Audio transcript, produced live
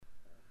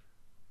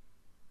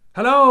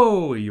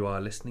Hello, you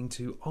are listening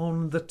to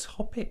On The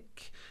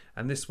Topic,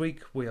 and this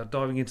week we are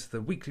diving into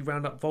the weekly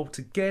roundup vault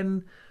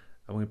again,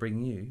 and we're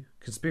bringing you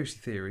Conspiracy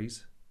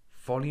Theories,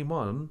 Volume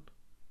 1,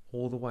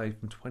 all the way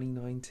from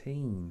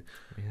 2019.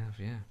 We have,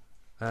 yeah.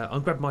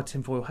 I'm grabbing my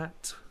tinfoil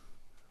hat.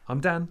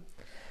 I'm Dan.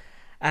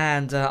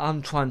 And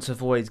I'm trying to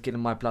avoid getting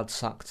my blood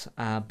sucked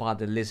by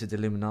the lizard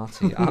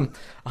Illuminati.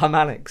 I'm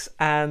Alex,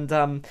 and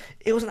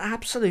it was an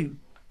absolute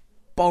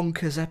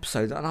bonkers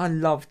episode, and I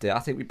loved it. I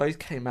think we both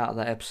came out of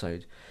that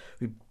episode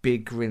with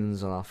big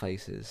grins on our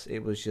faces.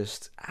 It was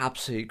just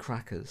absolute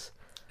crackers.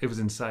 It was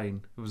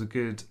insane.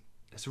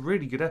 It's a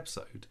really good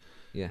episode.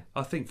 Yeah.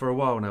 I think for a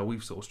while now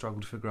we've sort of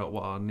struggled to figure out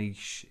what our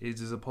niche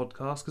is as a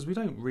podcast, because we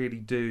don't really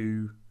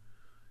do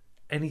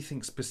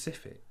anything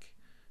specific.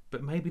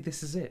 But maybe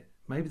this is it.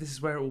 Maybe this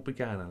is where it all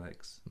began,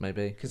 Alex.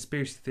 Maybe.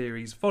 Conspiracy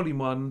Theories, Volume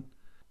 1.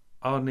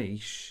 Our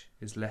niche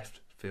is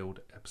left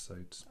field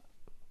episodes.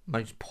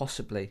 Most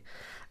possibly.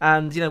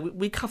 And,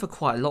 we cover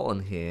quite a lot on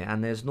here,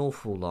 and there's an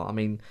awful lot. I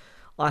mean,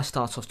 I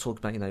start off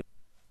talking about,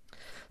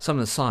 some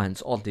of the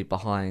science, oddly,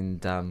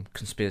 behind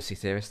conspiracy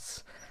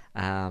theorists,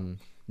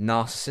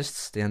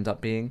 narcissists they end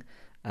up being,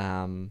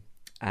 and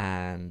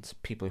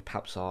people who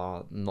perhaps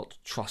are not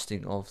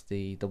trusting of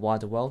the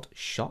wider world.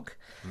 Shock.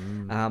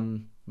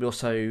 We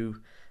also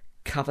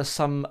cover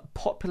some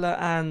popular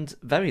and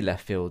very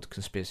left field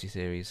conspiracy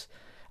theories.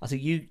 I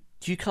think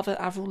do you cover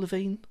Avril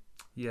Lavigne?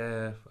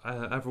 Yeah,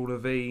 Avril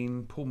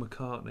Lavigne, Paul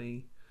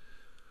McCartney.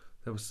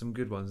 There was some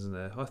good ones in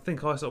there. I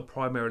think I sort of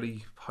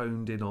primarily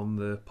honed in on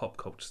the pop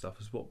culture stuff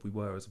as what we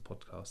were as a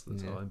podcast at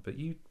the time. But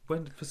you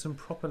went for some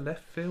proper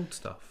left field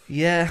stuff.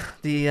 Yeah,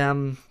 the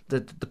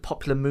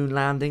popular moon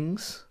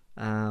landings,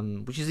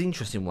 which is an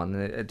interesting one.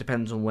 It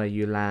depends on where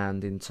you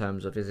land in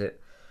terms of is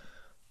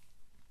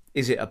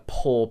it a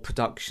poor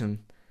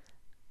production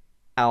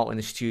out in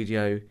a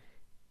studio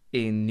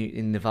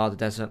in Nevada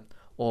desert,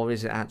 or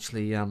is it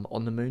actually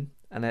on the moon?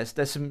 And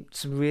there's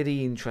some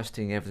really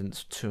interesting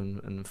evidence to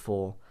and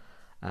for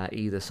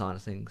either side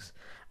of things.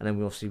 And then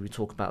we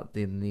talk about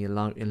the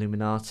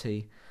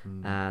Illuminati,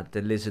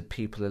 the lizard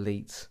people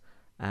elite,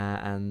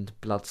 and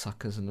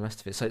bloodsuckers and the rest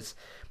of it. So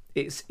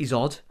it's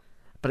odd,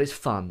 but it's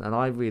fun, and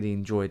I really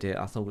enjoyed it.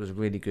 I thought it was a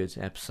really good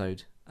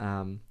episode.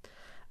 And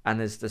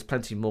there's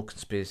plenty more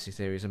conspiracy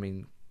theories. I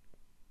mean,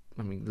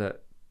 look,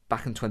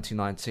 back in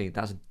 2019,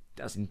 that's an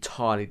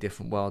entirely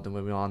different world than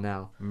where we are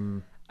now.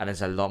 And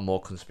there's a lot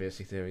more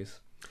conspiracy theories.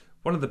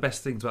 One of the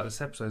best things about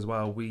this episode as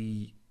well,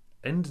 we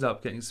ended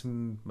up getting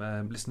some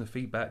listener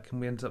feedback,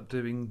 and we ended up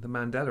doing the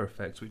Mandela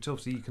Effect, which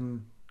obviously you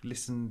can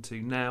listen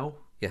to now.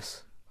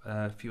 Yes.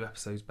 A few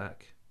episodes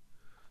back.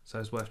 So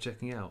it's worth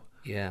checking out.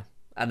 Yeah.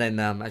 And then,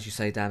 as you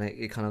say, Dan,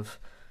 it kind of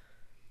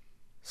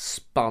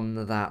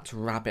spun that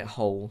rabbit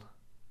hole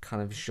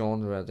kind of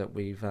genre that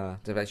we've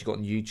actually got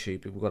on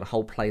YouTube. We've got a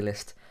whole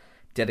playlist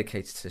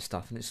dedicated to this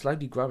stuff, and it's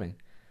slowly growing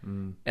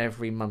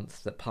every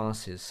month that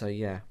passes. So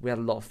yeah, we had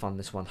a lot of fun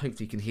this one.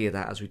 Hopefully you can hear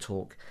that as we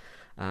talk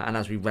and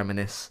as we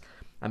reminisce.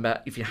 And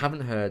if you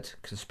haven't heard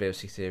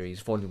Conspiracy Theories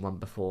Volume 1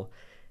 before,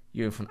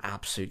 you're in for an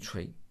absolute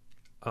treat.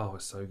 Oh,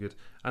 it's so good.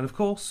 And of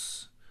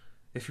course,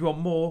 if you want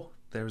more,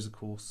 there is of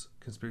course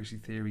Conspiracy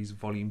Theories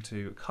Volume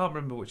 2. I can't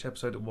remember which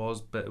episode it was,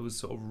 but it was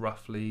sort of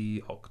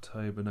roughly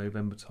October,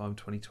 November time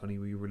 2020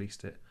 we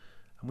released it.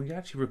 And we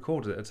actually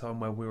recorded it at a time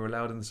where we were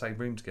allowed in the same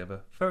room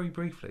together, very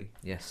briefly.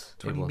 Yes,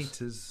 20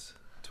 metres,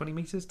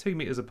 2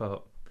 metres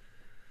apart.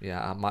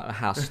 Yeah, my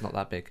house is not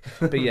that big.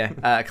 But yeah,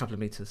 a couple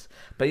of metres.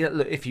 But yeah,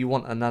 look, if you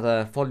want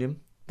another volume,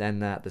 then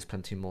there's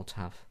plenty more to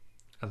have.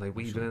 And they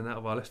weave in and out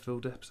of our left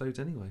field episodes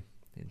anyway.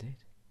 Indeed.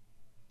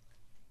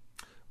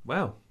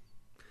 Well,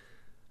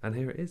 and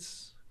here it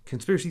is.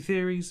 Conspiracy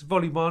Theories,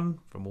 Volume 1,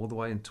 from all the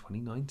way in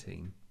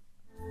 2019.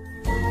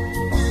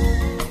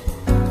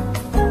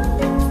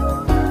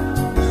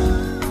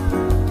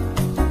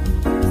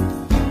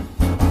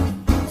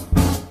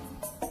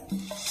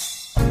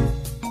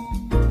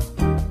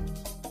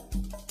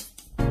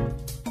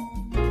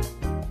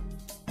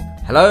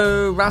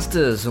 Hello,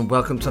 Razders, and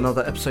welcome to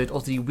another episode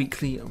of the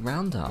Weekly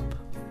Roundup.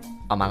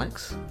 I'm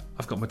Alex.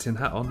 I've got my tin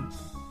hat on.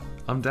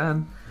 I'm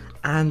Dan.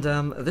 And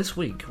this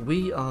week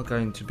we are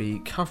going to be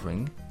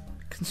covering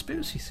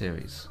conspiracy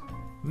theories.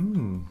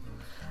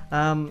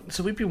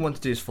 So we've been wanting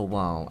to do this for a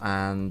while,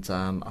 and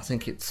I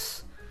think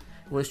it's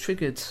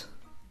triggered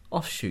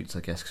offshoots, I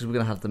guess, because we're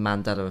going to have the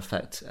Mandela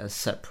Effect as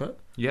separate.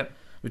 Yep.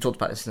 We talked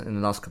about this in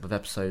the last couple of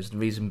episodes. The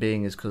reason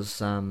being is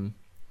because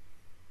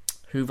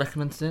who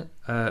recommended it?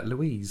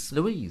 Louise.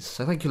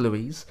 So thank you,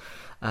 Louise.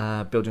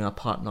 Building our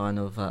pipeline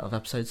of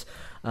episodes.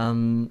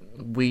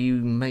 We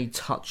may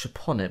touch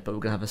upon it, but we're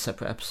going to have a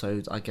separate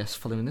episode, I guess,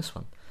 following this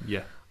one.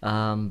 Yeah.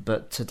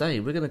 But today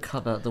we're going to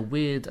cover the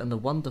weird and the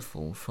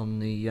wonderful from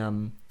the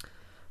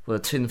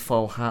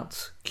tinfoil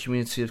hat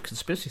community of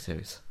conspiracy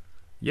theories.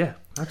 Yeah,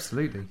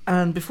 absolutely.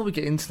 And before we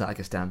get into that, I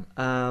guess, Dan,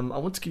 I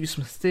want to give you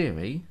some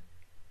theory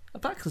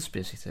about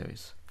conspiracy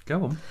theories.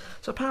 Go on.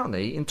 So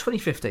apparently, in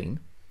 2015,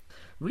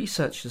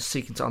 researchers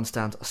seeking to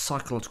understand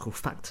psychological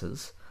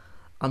factors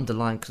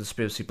underlying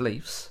conspiracy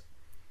beliefs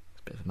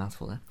a bit of a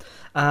mouthful there,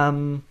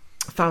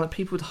 found that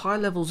people with high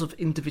levels of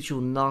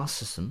individual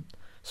narcissism,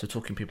 so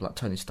talking people like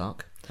Tony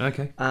Stark,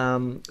 Okay.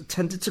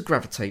 tended to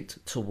gravitate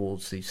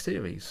towards these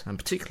theories, and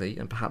particularly,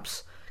 and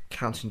perhaps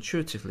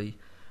counterintuitively,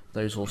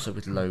 those also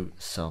with low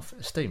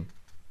self-esteem.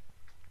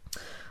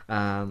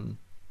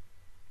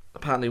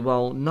 Apparently,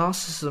 while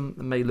narcissism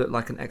may look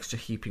like an extra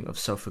heaping of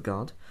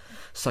self-regard,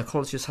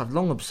 psychologists have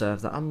long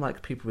observed that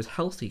unlike people with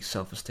healthy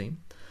self-esteem,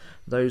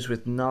 those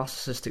with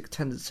narcissistic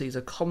tendencies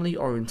are commonly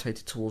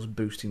orientated towards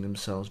boosting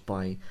themselves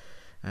by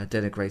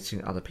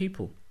denigrating other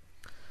people.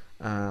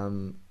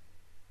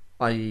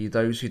 I.e.,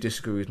 those who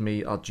disagree with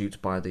me are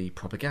duped by the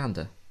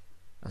propaganda,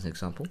 as an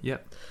example.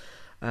 Yep.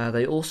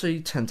 They also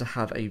tend to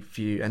have a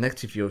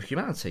negative view of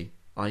humanity,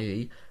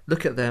 i.e.,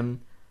 look at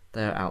them,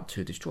 they are out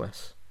to destroy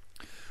us.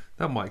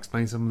 That might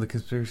explain some of the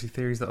conspiracy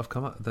theories that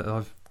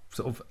I've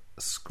sort of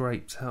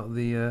scraped out of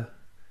the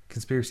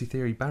conspiracy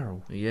theory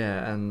barrel.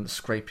 Yeah, and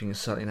scraping is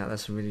certainly out.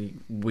 There's some really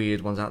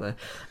weird ones out there.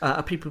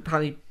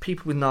 Apparently,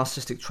 people with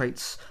narcissistic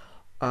traits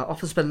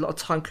often spend a lot of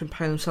time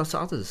comparing themselves to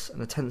others,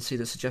 and a tendency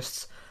that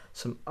suggests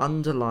some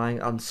underlying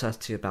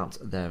uncertainty about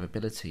their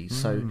abilities.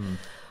 So,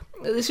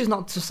 this is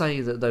not to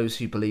say that those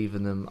who believe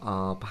in them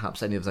are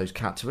perhaps any of those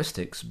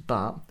characteristics,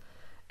 but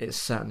it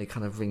certainly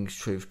kind of rings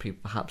true for people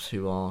perhaps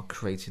who are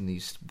creating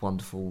these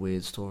wonderful,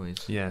 weird stories.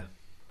 Yeah,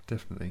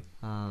 definitely.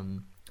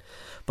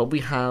 But we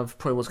have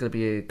probably what's going to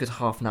be a good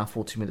half an hour,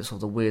 40 minutes of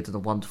the weird and the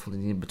wonderful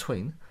in the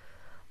in-between.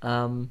 What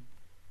one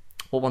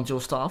do you want to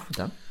start off with,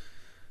 Dan?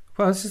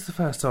 Well, this is the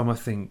first time I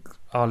think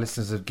our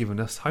listeners have given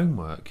us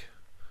homework.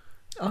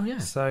 Oh, yeah.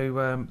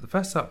 So the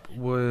first up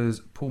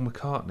was Paul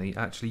McCartney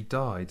actually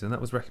died, and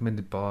that was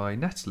recommended by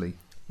Natalie.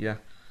 Yeah.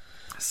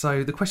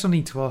 So the question I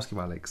need to ask you,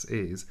 Alex,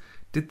 is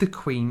did the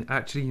Queen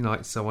actually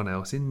unite someone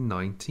else in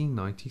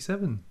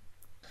 1997?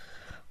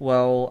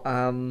 Well,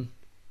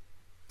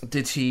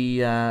 did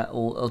he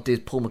or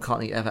did Paul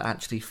McCartney ever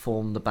actually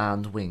form the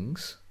band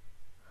Wings?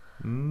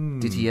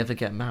 Did he ever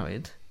get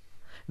married?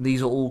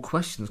 These are all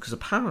questions because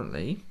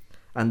apparently,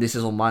 and this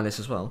is on my list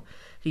as well,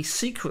 he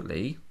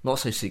secretly, not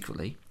so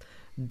secretly,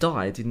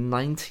 died in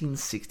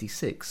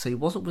 1966. So he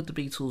wasn't with the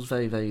Beatles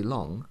very, very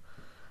long.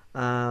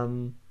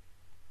 And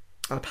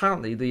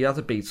apparently the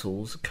other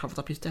Beatles covered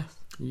up his death.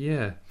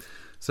 Yeah.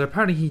 So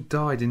apparently he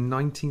died in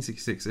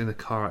 1966 in a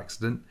car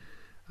accident.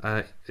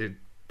 It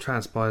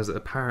transpires that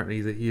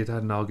apparently that he had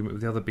an argument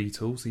with the other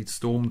Beatles. He'd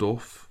stormed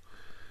off,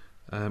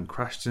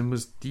 crashed and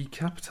was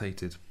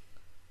decapitated.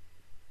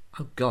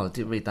 Oh God, I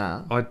didn't read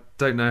that. I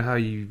don't know how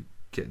you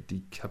get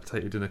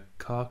decapitated in a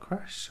car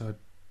crash. I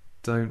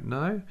don't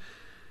know.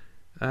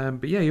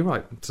 But yeah, you're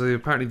right. So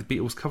apparently the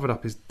Beatles covered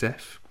up his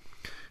death.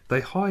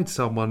 They hired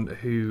someone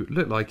who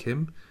looked like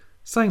him,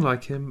 sang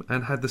like him,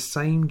 and had the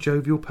same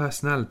jovial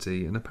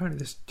personality. And apparently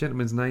this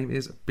gentleman's name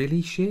is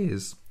Billy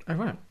Shears. Oh,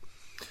 right.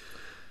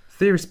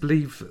 Theorists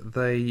believe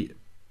they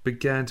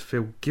began to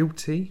feel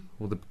guilty,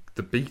 or the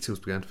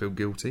Beatles began to feel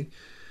guilty,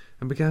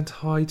 and began to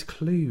hide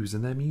clues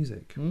in their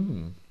music.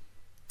 So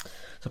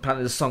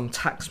apparently the song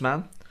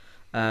Taxman,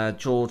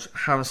 George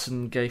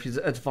Harrison gave his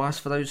advice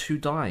for those who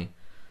die,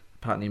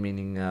 apparently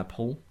meaning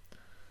Paul.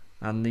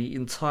 And the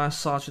entire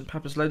Sgt.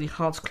 Pepper's Lonely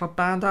Hearts Club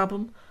Band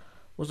album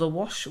was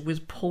awash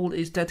with Paul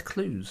is Dead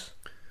clues.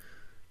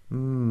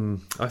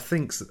 I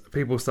think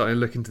people are starting to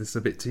look into this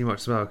a bit too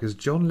much as well, because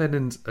John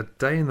Lennon's A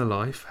Day in the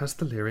Life has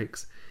the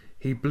lyrics,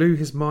 "He blew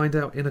his mind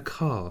out in a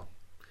car."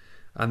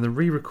 And the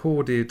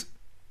re-recorded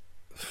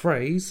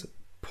phrase,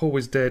 "Paul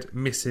is dead,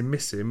 miss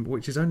him,"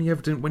 which is only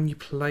evident when you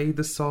play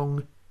the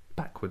song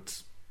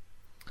backwards.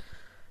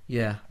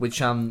 Yeah,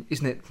 which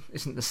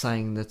isn't the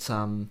saying that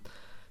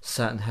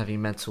certain heavy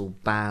metal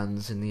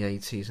bands in the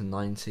 80s and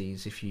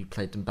 90s, if you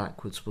played them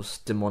backwards, was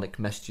demonic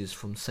messages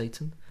from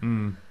Satan?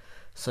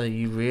 So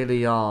you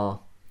really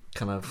are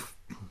kind of,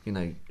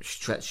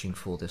 stretching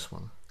for this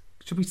one.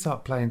 Should we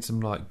start playing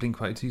some like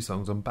Blink-182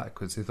 songs on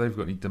backwards if they've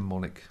got any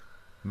demonic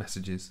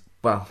messages?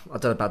 Well, I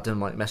don't know about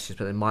demonic messages,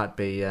 but there might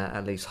be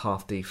at least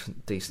half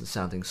decent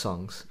sounding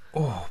songs.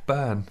 Oh,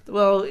 ban.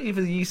 Well,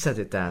 even you said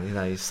it,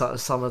 Dan.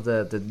 Some of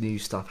the new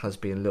stuff has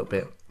been a little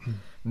bit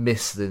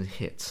miss than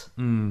hit.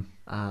 So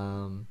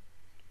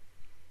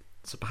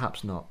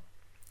perhaps not.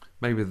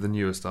 Maybe the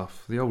newer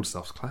stuff. The old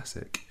stuff's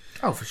classic.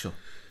 Oh, for sure.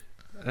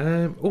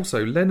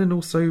 Also, Lennon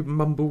also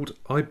mumbled,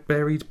 "I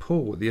buried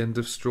Paul" at the end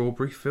of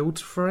Strawberry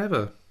Fields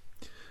Forever.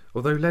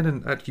 Although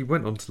Lennon actually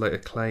went on to later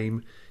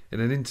claim in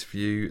an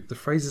interview the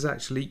phrase is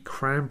actually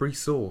cranberry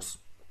sauce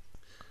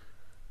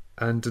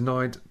and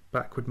denied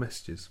backward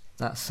messages.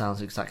 That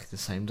sounds exactly the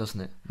same,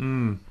 doesn't it?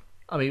 I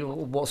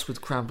mean, what's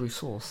with cranberry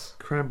sauce?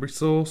 Cranberry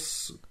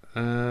sauce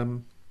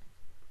and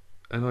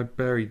I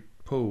buried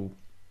Paul.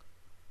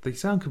 They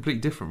sound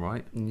completely different,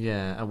 right?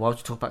 Yeah, and why would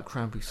you talk about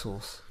cranberry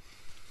sauce?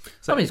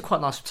 So, I mean, it's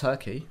quite nice with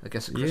turkey, I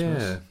guess, at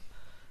Christmas. Yeah.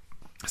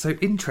 So,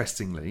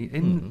 interestingly,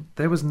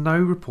 there was no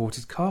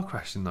reported car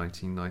crash in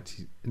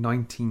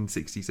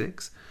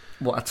 1966.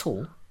 What, at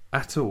all?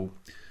 At all.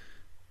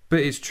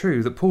 But it's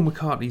true that Paul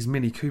McCartney's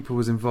Mini Cooper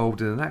was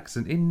involved in an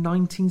accident in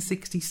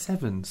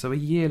 1967, so a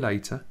year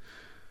later.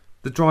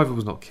 The driver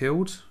was not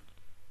killed,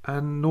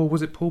 and nor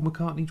was it Paul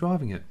McCartney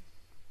driving it.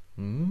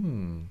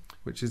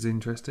 Which is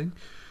interesting.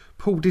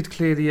 Paul did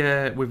clear the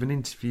air with an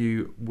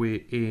interview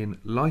in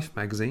Life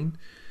magazine,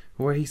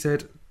 where he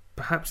said,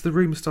 "Perhaps the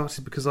rumour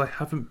started because I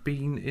haven't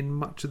been in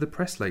much of the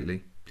press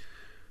lately.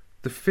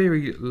 The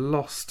theory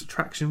lost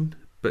traction,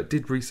 but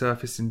did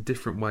resurface in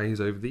different ways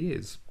over the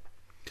years."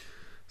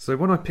 So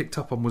one I picked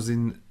up on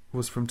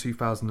was from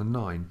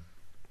 2009.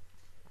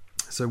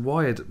 So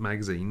Wired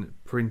magazine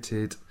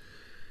printed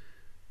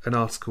an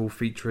article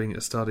featuring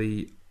a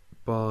study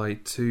by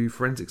 2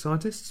 forensic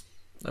scientists.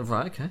 Oh,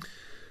 right, okay.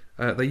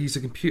 They used a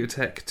computer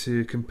tech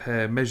to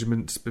compare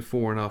measurements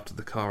before and after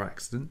the car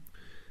accident.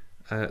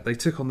 They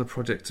took on the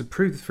project to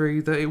prove the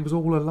theory that it was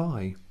all a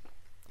lie.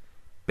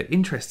 But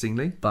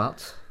interestingly,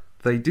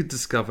 they did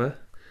discover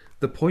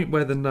the point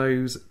where the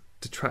nose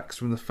detracts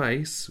from the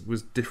face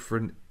was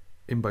different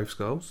in both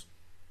skulls.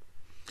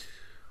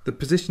 The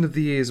position of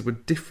the ears were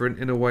different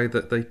in a way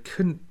that they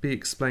couldn't be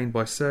explained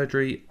by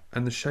surgery,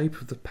 and the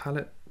shape of the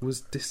palate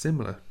was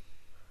dissimilar.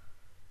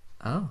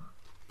 Oh.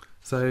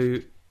 So,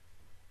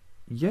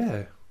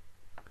 yeah.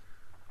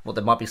 Well,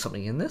 there might be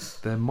something in this?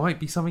 There might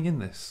be something in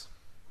this.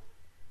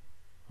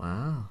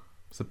 Wow.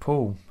 So,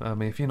 Paul, I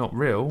mean, if you're not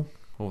real,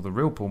 or the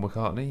real Paul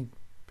McCartney,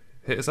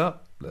 hit us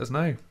up, let us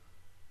know.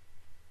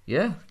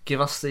 Yeah, give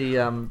us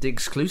the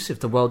exclusive,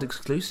 the world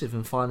exclusive,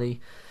 and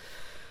finally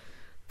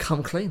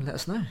come clean, let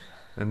us know.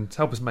 And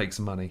help us make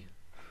some money.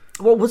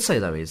 What I would say,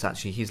 though, is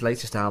actually his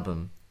latest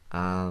album,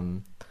 I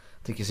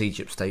think it's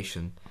Egypt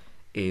Station,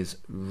 is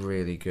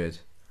really good.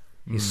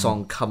 His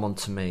song "Come On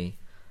To Me,"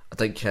 I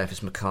don't care if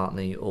it's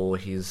McCartney or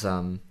his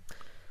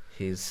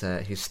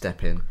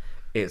Step In.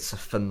 It's a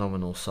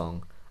phenomenal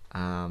song.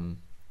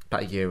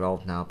 About a year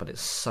old now, but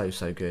it's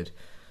so good.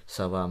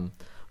 So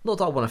not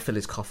that I want to fill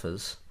his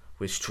coffers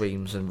with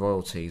streams and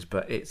royalties,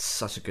 but it's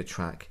such a good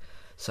track.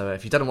 So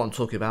if you don't know what I'm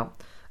talking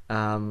about,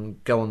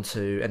 go on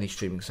to any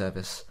streaming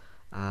service.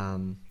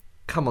 Come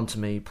On To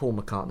Me, Paul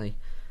McCartney.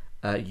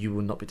 You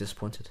will not be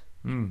disappointed.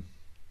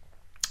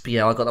 But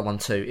yeah, I got that one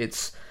too.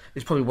 It's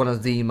probably one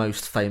of the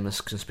most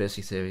famous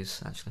conspiracy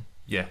theories, actually.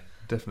 Yeah,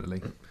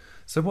 definitely.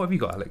 So what have you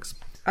got, Alex?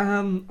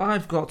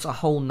 I've got a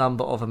whole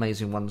number of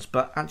amazing ones,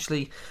 but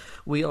actually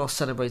we are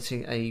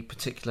celebrating a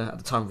particular, at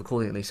the time of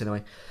recording at least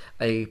anyway,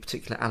 a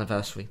particular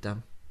anniversary,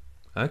 Dan.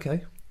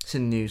 Okay. It's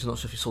in the news. I'm not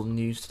sure if you saw the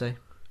news today.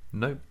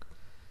 No.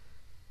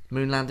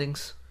 Moon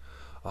landings.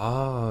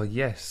 Ah,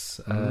 yes.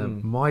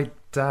 My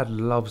dad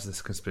loves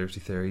this conspiracy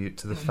theory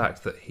to the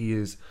fact that he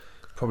has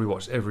probably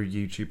watched every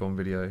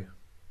video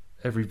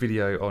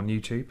on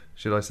YouTube,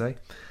 should I say.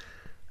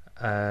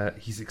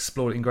 He's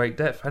explored it in great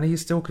depth, and he is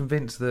still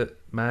convinced that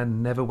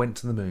man never went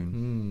to the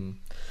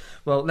moon.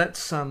 Well,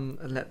 let's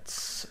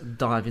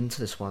dive into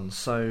this one.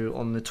 So,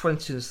 on the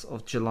 20th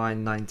of July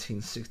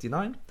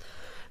 1969,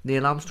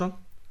 Neil Armstrong,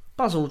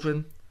 Buzz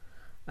Aldrin,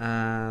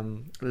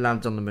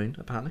 landed on the moon,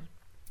 apparently.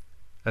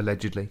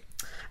 Allegedly.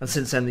 And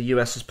since then, the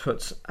US has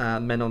put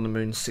men on the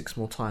moon 6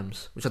 more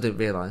times, which I didn't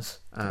realise.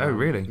 Oh,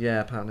 really? Yeah,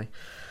 apparently.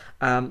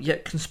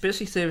 Yet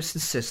conspiracy theorists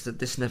insist that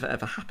this never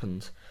ever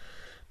happened,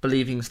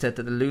 believing instead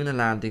that the lunar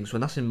landings were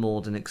nothing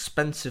more than an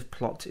expensive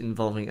plot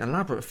involving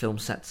elaborate film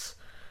sets,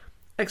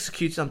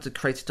 executed under the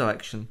creative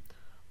direction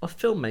of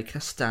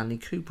filmmaker Stanley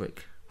Kubrick.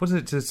 Wasn't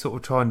it to sort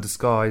of try and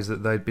disguise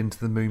that they'd been to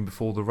the moon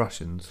before the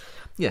Russians?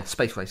 Yeah,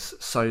 space race.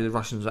 So the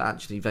Russians were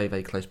actually very,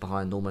 very close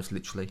behind, almost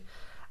literally,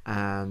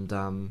 and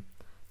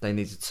they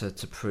needed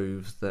to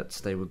prove that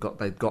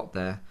they'd got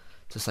there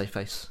to save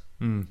face.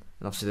 And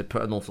obviously they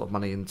put an awful lot of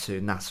money into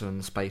NASA and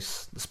the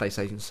space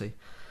agency,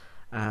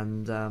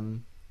 and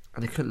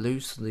they couldn't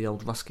lose to the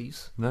old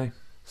Ruskies. No.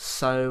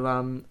 So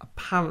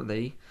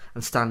apparently,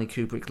 and Stanley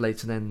Kubrick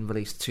later then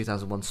released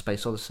 2001: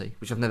 Space Odyssey,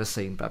 which I've never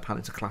seen, but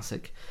apparently it's a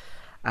classic.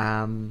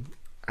 And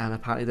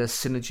apparently there's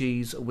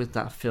synergies with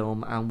that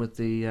film and with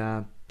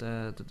the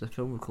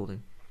film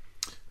recording.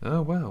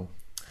 Oh wow!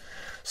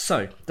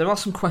 So there are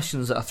some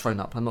questions that are thrown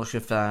up. I'm not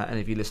sure if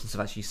any of you listeners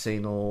have actually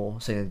seen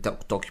any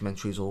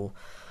documentaries or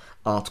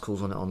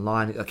articles on it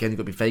online. Again, you've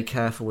got to be very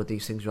careful with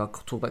these things. We are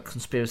talking about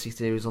conspiracy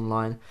theories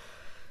online,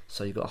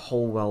 so you've got a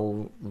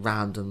whole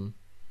random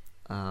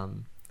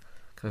kind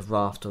of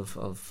raft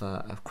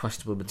of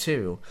questionable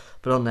material.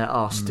 But on there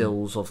are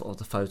stills of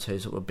the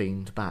photos that were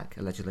beamed back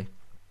allegedly.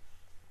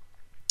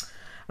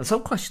 And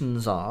some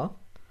questions are,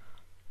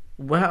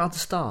 where are the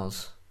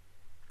stars?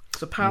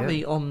 So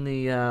apparently on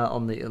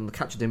the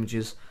captured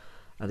images,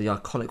 the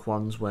iconic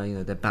ones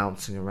where they're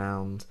bouncing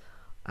around,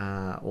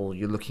 or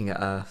you're looking at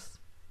Earth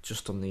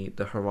just on the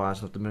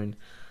horizon of the moon,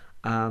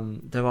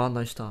 there are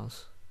no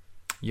stars.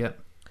 Yep.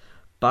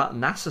 But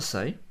NASA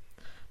say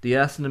the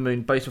Earth and the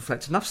moon both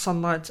reflect enough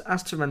sunlight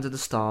as to render the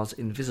stars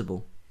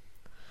invisible.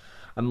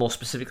 And more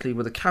specifically,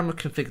 with a camera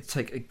configured to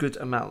take a good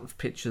amount of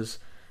pictures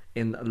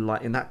in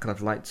that kind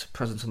of light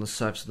present on the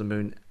surface of the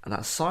moon and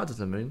outside of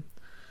the moon,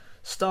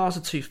 stars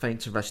are too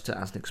faint to register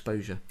as an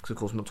exposure. Because of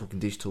course we're not talking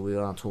digital, we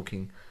are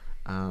talking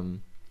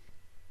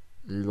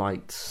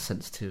light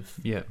sensitive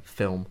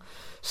film.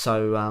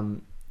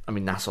 So I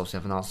mean, NASA obviously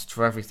haven't answered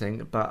for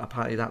everything, but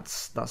apparently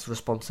that's the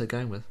response they're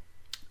going with.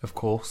 Of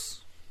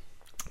course.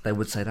 They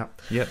would say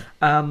that. Yep.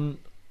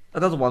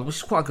 Another one, which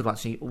is quite a good one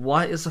actually.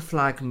 Why is the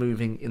flag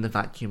moving in the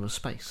vacuum of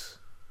space?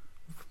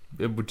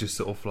 It would just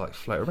sort of like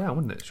float around,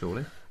 wouldn't it,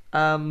 surely?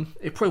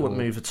 It probably wouldn't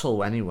move at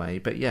all anyway,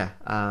 but yeah.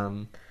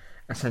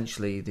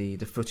 Essentially, the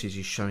footage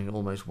is showing it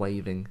almost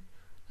waving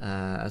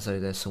as though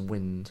there's some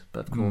wind,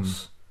 but of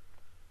course,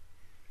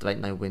 there ain't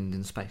no wind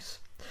in space.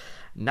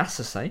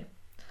 NASA say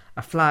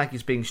a flag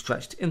is being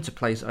stretched into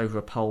place over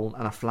a pole,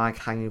 and a flag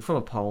hanging from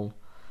a pole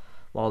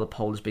while the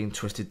pole is being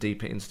twisted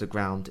deeper into the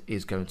ground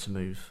is going to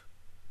move.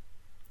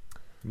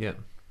 Yeah.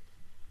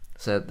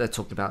 So they're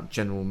talking about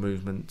general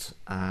movement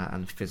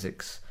and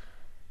physics.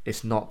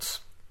 It's not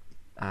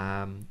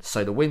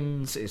solar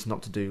winds. It's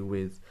not to do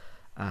with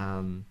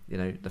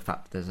the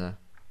fact that there's a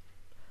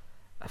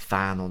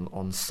fan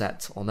on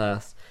set on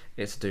Earth.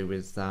 It's to do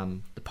with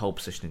the pole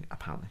positioning,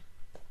 apparently.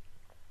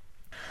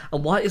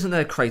 And why isn't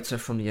there a crater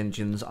from the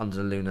engines under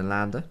the lunar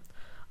lander?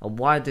 And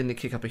why didn't it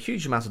kick up a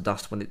huge amount of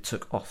dust when it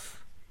took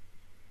off?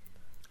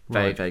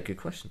 Very, very good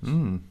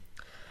questions.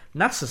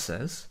 NASA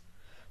says,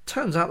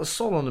 turns out the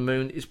soil on the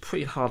moon is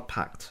pretty hard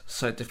packed,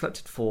 so it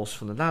deflected force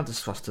from the lander's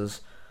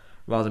thrusters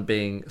rather than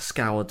being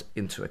scoured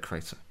into a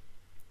crater.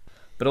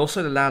 But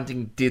also the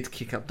landing did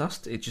kick up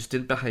dust, it just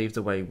didn't behave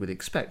the way we'd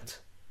expect,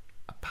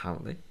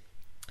 apparently.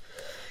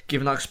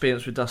 Given our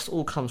experience with dust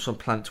all comes from a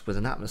planet with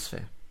an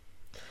atmosphere.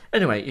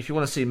 Anyway, if you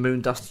want to see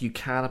moon dust, you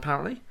can,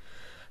 apparently.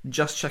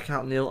 Just check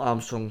out Neil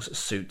Armstrong's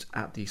suit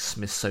at the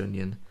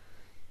Smithsonian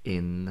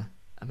in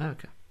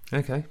America.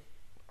 Okay.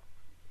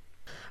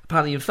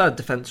 Apparently, in third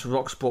defence,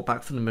 rocks brought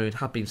back from the moon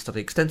have been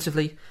studied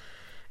extensively,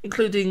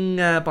 including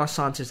by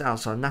scientists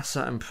outside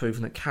NASA, and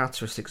proven that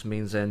characteristics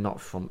means they're not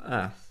from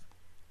Earth.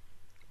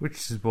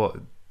 Which is what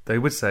they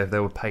would say if they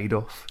were paid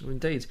off.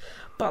 Indeed.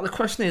 But the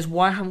question is,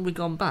 why haven't we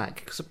gone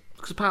back? Because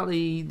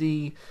apparently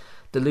the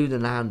lunar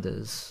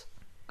landers,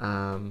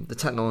 the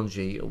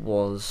technology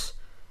was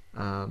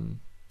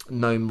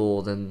no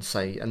more than,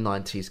 say, a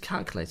 90s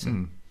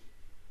calculator.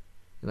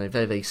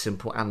 Very, very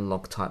simple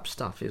analog type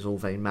stuff. It's all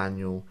very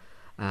manual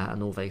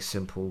and all very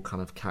simple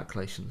kind of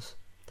calculations.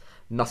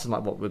 Nothing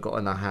like what we've got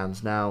in our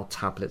hands now,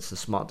 tablets, the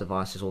smart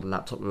devices, or the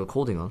laptop we're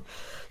recording on.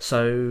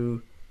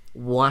 So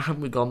why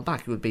haven't we gone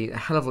back? It would be a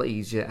hell of a lot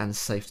easier and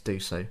safe to do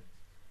so,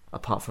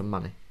 apart from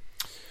money.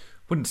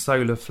 Wouldn't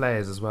solar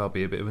flares as well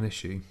be a bit of an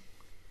issue?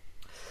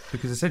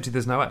 Because essentially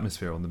there's no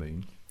atmosphere on the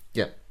moon.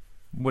 Yeah.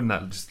 Wouldn't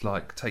that just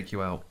like take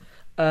you out?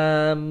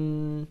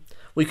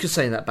 We could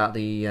say that about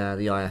the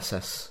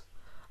ISS.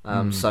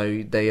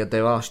 So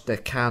there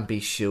can be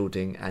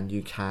shielding, and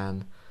you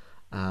can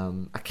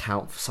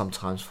account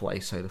sometimes for a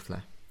solar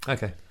flare.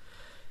 Okay.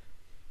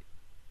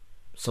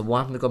 So why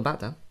haven't they gone back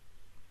then?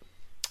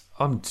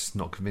 I'm just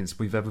not convinced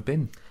we've ever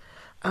been.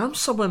 I'm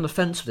somewhere on the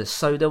fence with this.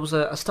 So there was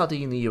a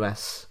study in the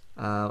US.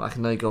 I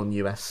can only go on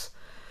US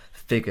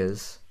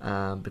figures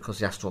because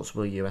the astronauts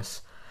were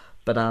US.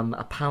 But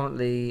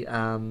apparently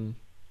a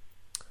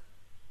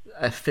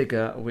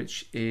figure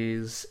which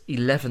is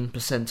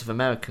 11% of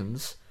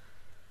Americans,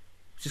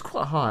 which is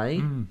quite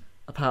high,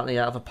 apparently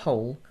out of a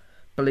poll,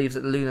 believe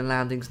that the lunar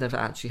landings never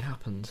actually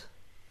happened.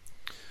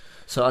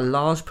 So a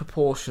large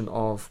proportion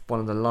of one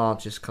of the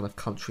largest kind of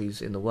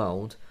countries in the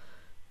world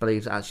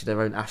believes that actually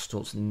their own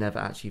astronauts never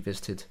actually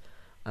visited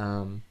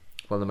one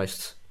of the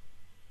most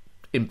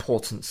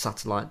important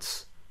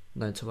satellites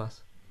known to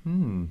us.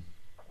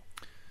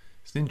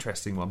 It's an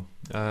interesting one.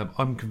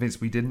 I'm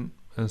convinced we didn't,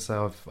 and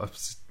so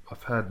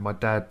I've heard my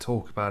dad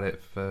talk about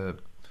it for a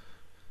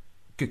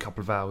good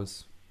couple of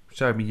hours.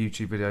 Showed me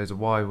YouTube videos of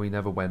why we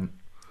never went.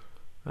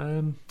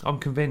 I'm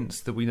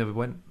convinced that we never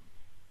went.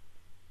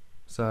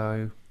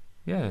 So,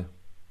 yeah.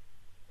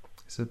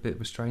 It's a bit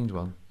of a strange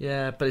one.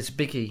 Yeah, but it's a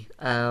biggie.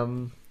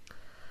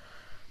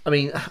 I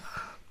mean,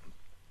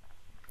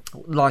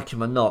 like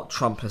him or not,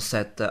 Trump has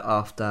said that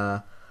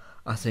after,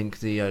 I think,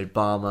 the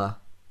Obama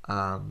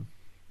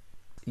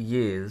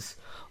years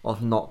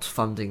of not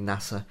funding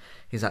NASA,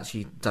 he's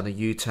actually done a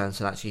U-turn,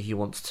 so actually he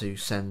wants to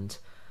send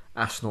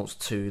astronauts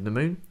to the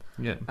moon.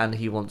 Yeah. And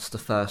he wants the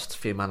first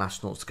female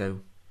astronauts to go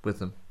with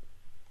them.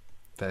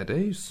 Fair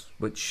dues.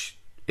 Which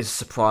is a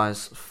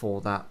surprise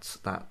for that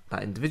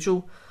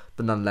individual,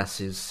 but nonetheless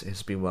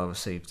has been well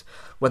received.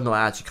 Whether or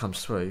not it actually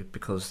comes through,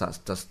 because that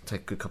does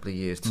take a good couple of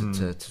years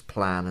to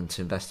plan and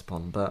to invest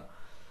upon, but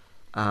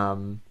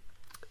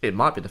it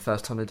might be the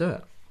first time they do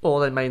it. Or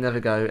they may never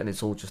go and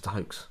it's all just a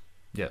hoax.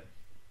 Yeah.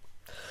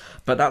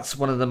 But that's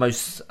one of the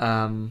most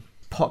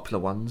popular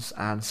ones,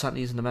 and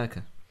certainly is in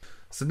America.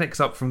 So next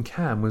up from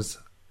Cam was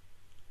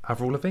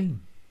Avril Lavigne.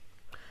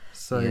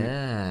 So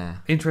yeah.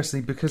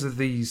 Interestingly, because of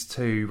these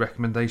two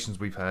recommendations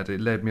we've had, it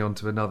led me on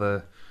to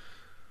another.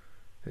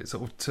 It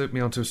sort of took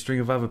me onto a string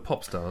of other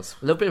pop stars.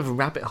 A little bit of a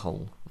rabbit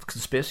hole of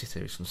conspiracy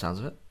theories from the sounds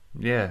of it.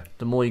 Yeah.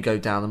 The more you go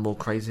down, the more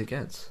crazy it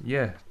gets.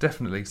 Yeah,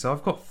 definitely. So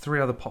I've got 3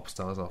 other pop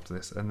stars after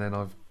this, and then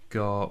I've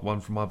got one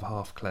from my other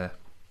half, Claire.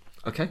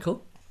 Okay,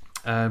 cool.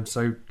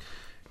 So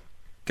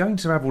going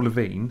to Avril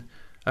Lavigne,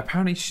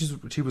 Apparently,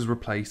 she was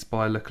replaced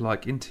by a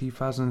lookalike in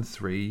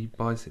 2003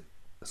 by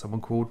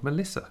someone called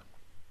Melissa.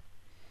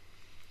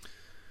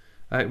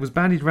 It was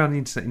bandied around the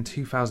internet in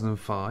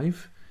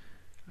 2005,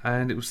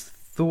 and it was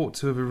thought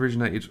to have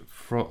originated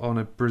on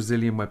a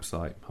Brazilian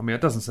website. I mean,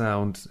 it doesn't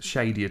sound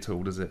shady at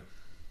all, does it?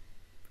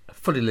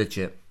 Fully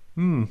legit.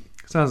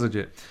 Sounds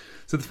legit.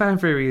 So the fan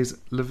theory is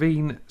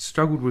Levine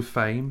struggled with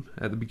fame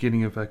at the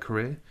beginning of her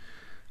career,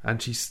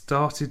 and she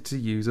started to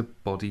use a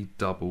body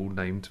double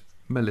named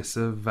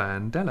Melissa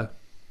Vandella.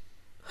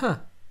 Huh.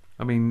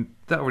 I mean,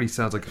 that already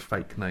sounds like a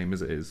fake name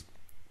as it is.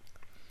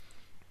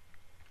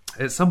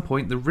 At some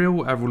point, the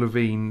real Avril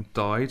Lavigne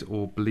died,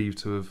 or believed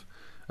to have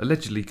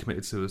allegedly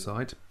committed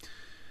suicide,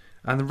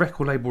 and the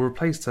record label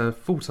replaced her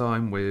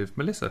full-time with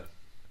Melissa.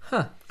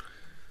 Huh.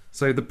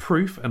 So the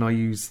proof, and I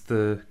use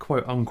the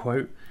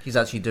quote-unquote... He's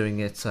actually doing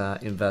it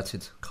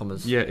inverted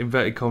commas. Yeah,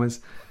 inverted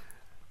commas.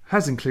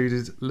 Has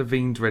included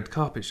Lavigne's red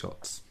carpet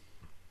shots.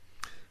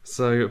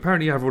 So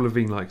apparently Avril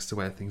Lavigne likes to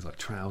wear things like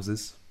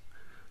trousers,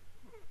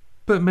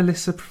 but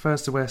Melissa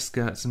prefers to wear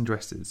skirts and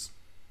dresses.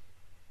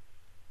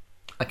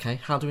 Okay,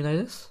 how do we know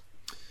this?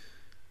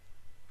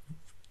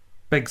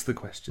 Begs the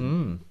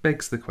question.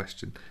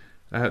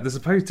 The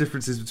supposed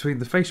differences between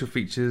the facial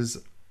features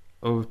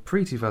of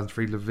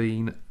pre-2003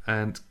 Lavigne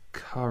and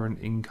current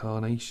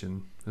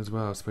incarnation as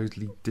well are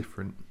supposedly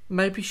different.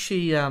 Maybe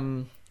she,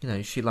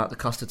 she liked the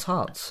custard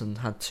tarts and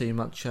had too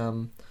much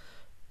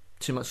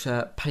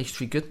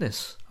pastry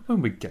goodness.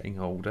 When we're getting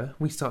older,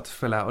 we start to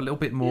fill out a little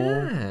bit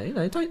more.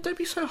 Yeah, don't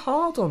be so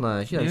hard on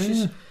her.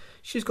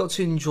 She's got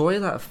to enjoy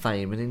that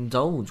fame and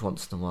indulge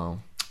once in a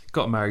while.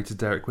 Got married to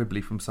Derek Whibley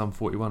from Sum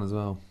 41 as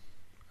well.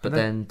 But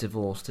then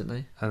divorced, didn't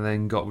they? And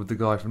then got with the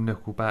guy from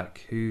Nickelback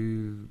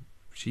who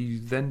she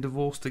then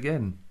divorced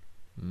again.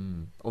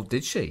 Or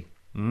did she?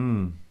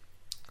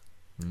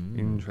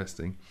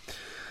 Interesting.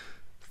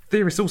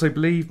 Theorists also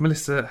believe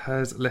Melissa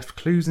has left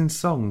clues in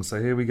songs. So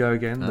here we go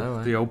again.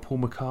 The old Paul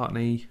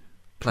McCartney.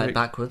 Play it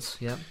backwards,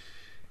 yeah.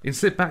 In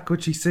Slip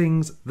Backward, she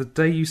sings, "The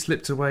day you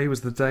slipped away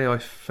was the day I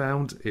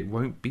found it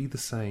won't be the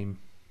same."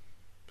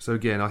 So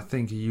again, I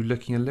think, are you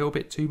looking a little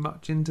bit too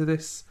much into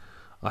this?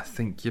 I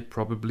think you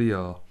probably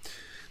are.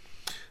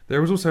 There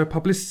was also a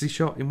publicity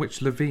shot in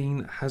which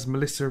Lavigne has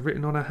Melissa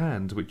written on her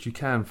hand, which you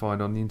can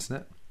find on the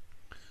internet,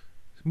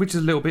 which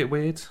is a little bit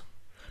weird.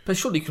 But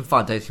surely you can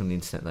find anything on the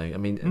internet, though. I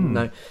mean,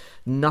 no,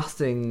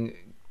 nothing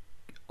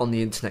on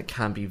the internet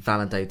can be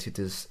validated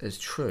as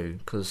true,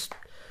 because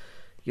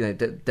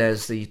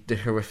there's the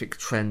horrific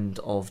trend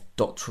of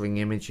doctoring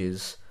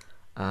images,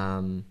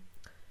 quite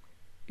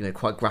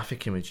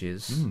graphic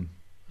images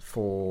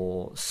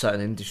for certain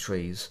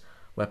industries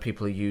where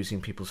people are using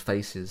people's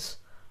faces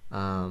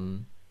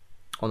on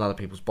other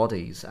people's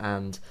bodies,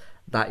 and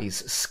that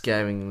is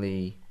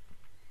scaringly,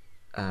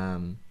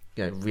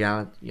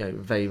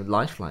 very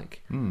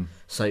lifelike.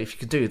 So if you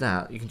could do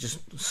that, you can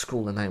just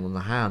scrawl the name on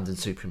the hand and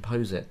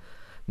superimpose it.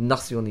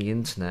 Nothing on the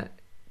internet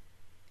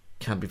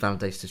can be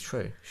validated as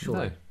true.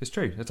 Surely. No, it's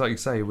true. It's like you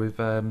say with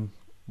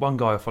one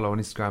guy I follow on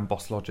Instagram,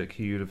 Boss Logic,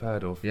 who you'd have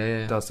heard of.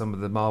 Yeah. Does some of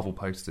the Marvel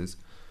posters.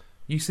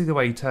 You see the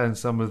way he turns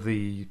some of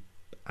the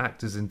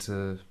actors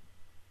into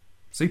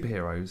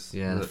superheroes.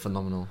 Yeah, they're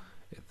phenomenal.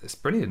 It's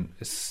brilliant.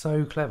 It's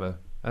so clever.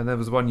 And there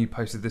was one you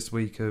posted this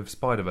week of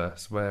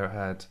Spider-Verse where it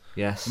had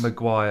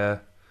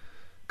Maguire,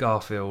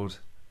 Garfield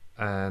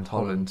and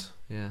Holland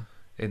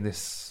in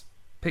this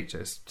picture.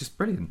 It's just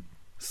brilliant.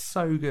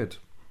 So good.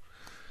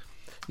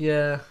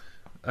 Yeah.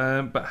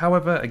 But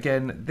however,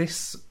 again,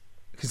 this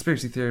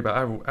conspiracy theory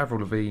about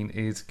Avril Lavigne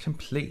is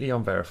completely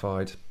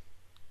unverified.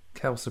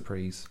 Quelle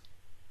surprise.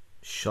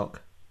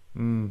 Shock.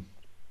 Okay.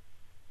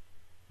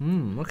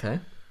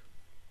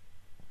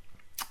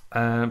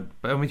 But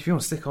I mean, if you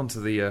want to stick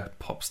onto the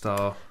pop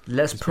star,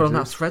 let's put on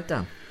that thread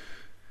down.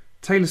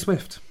 Taylor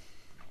Swift.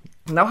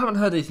 Now, I haven't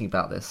heard anything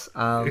about this.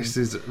 This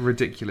is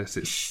ridiculous.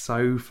 It's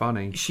so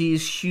funny. She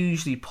is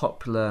hugely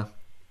popular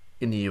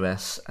in the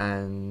US,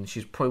 and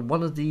she's probably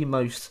one of the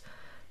most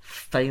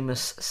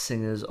famous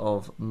singers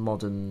of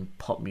modern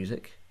pop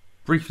music.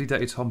 Briefly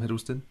dated Tom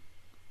Hiddleston,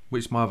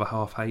 which my other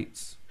half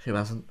hates. Who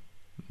hasn't?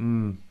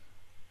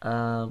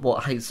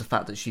 What, hates the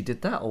fact that she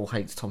did that, or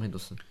hates Tom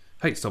Hiddleston?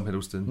 Hates Tom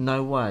Hiddleston.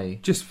 No way.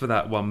 Just for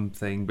that one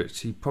thing, but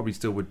she probably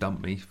still would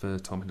dump me for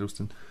Tom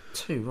Hiddleston.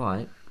 Too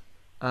right.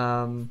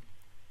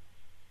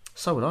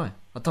 So would I.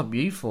 I'd dump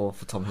you for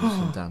Tom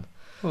Hiddleston, Dan.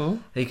 Oh.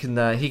 He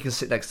can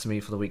sit next to me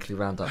for the weekly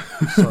roundup.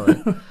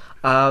 Sorry.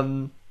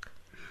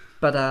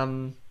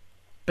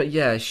 But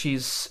yeah, she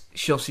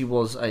obviously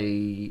was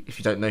if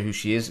you don't know who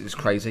she is, it's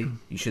crazy.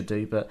 You should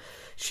do. But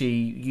she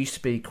used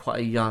to be quite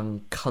a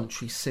young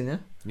country singer.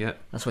 Yeah.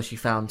 That's where she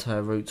found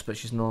her roots, but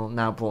she's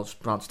now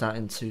branched out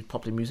into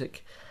popular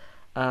music.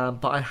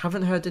 But I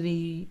haven't heard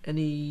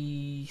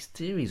any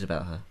theories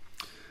about her.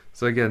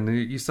 So again,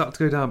 you start to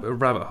go down a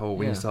rabbit hole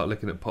when you start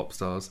looking at pop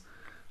stars.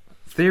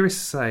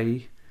 Theorists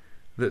say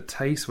that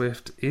Tay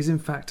Swift is in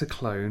fact a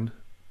clone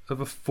of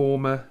a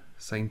former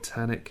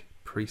satanic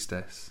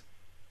priestess.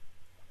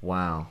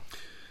 Wow.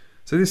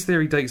 So this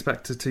theory dates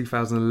back to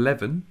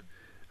 2011,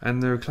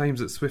 And there are claims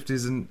that Swift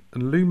is an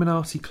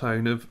Illuminati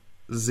clone of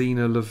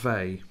Zena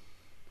LaVey.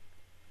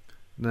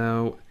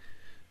 Now,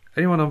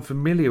 anyone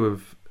unfamiliar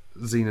with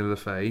Zena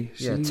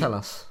LaVey? Tell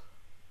us.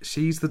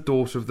 She's the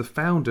daughter of the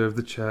founder of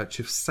the Church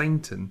of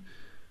Satan.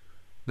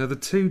 Now, the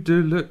two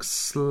do look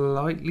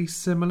slightly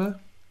similar,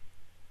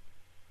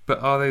 but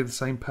are they the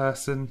same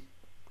person?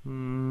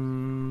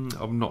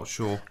 I'm not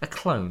sure. A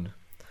clone.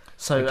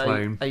 So a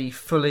clone. A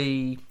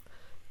fully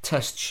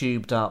test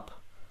tubed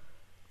up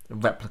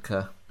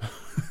replica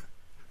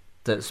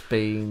that's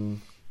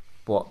been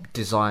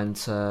designed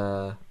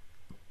to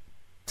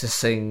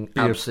sing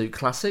absolute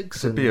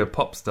classics to be a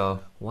pop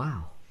star.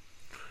 Wow,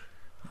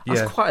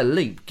 that's quite a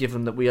leap,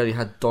 given that we only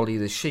had Dolly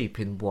the sheep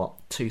in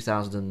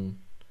 2000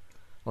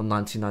 or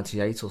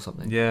 1998 or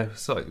something. Yeah,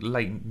 it's like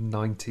late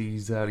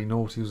 90s, early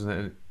noughties,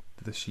 wasn't it?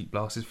 The sheep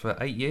lasted for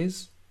 8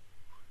 years.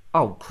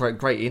 Oh,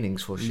 great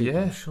innings for a sheep,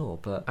 I'm sure,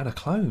 and a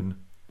clone.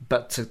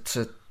 But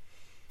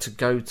to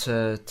go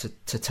to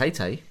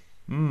Tay-Tay.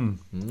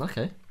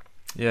 Okay.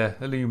 Yeah,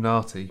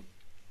 Illuminati.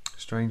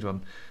 Strange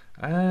one.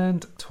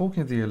 And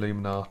talking of the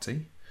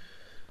Illuminati,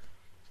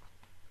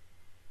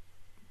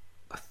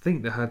 I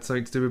think that had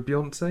something to do with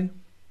Beyonce.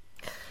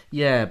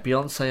 Yeah,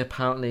 Beyonce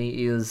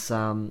apparently is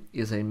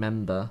a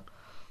member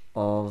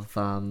of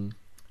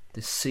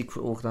this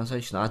secret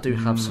organisation. I do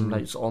have some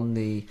notes on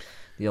the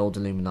old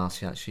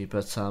Illuminati actually,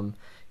 but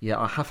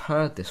I have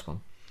heard this one.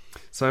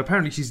 So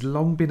apparently she's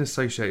long been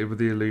associated with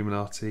the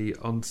Illuminati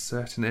on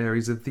certain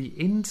areas of the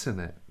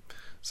internet.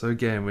 So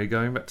again, we're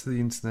going back to the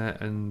internet,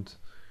 and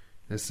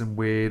there's some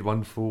weird,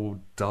 wonderful,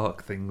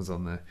 dark things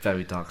on there.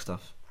 Very dark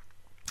stuff.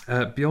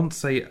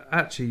 Beyonce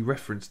actually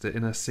referenced it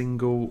in her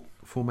single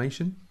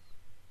Formation.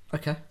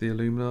 Okay. The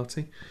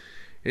Illuminati.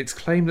 It's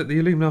claimed that the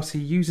Illuminati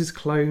uses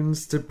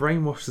clones to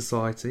brainwash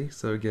society.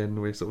 So again,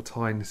 we're sort of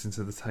tying this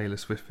into the Taylor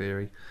Swift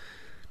theory.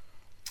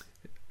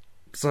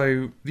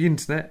 So the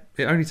internet,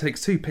 it only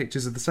takes 2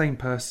 pictures of the same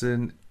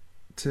person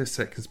to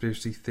set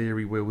conspiracy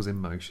theory wheels in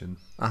motion.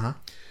 Uh-huh.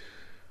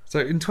 So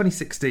in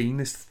 2016,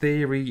 this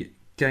theory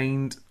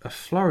gained a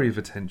flurry of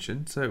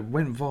attention, so it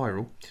went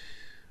viral.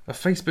 A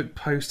Facebook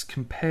post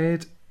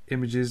compared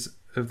images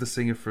of the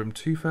singer from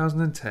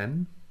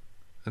 2010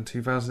 and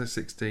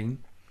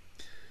 2016,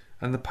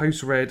 and the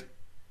post read,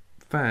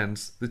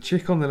 "Fans, the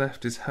chick on the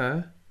left is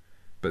her,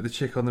 but the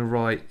chick on the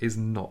right is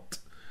not.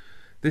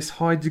 This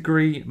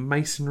high-degree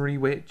masonry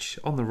witch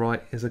on the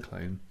right is a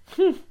clone."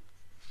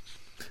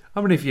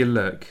 I mean, if you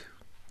look,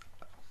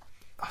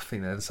 I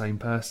think they're the same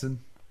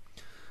person.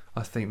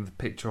 I think the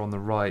picture on the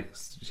right,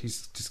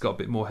 she's just got a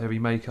bit more heavy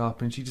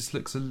makeup, and she just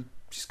looks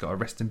she's got a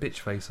resting bitch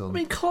face on. I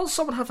mean, can't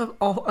someone have an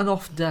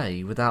off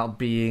day without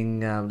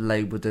being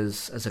labelled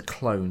as a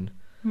clone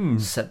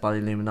set by the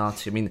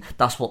Illuminati? I mean,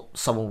 that's what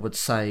someone would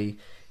say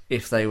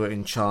if they were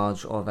in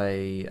charge of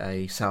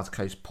a South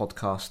Coast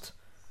podcast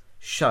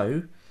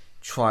show,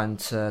 trying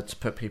to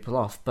put people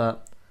off.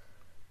 But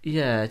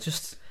yeah,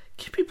 just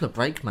give people a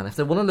break, man. If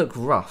they want to look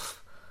rough,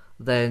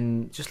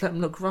 then just let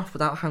them look rough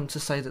without having to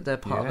say that they're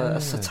part of a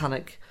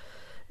satanic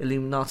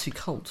Illuminati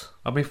cult.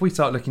 I mean, if we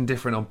start looking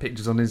different on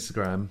pictures on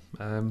Instagram,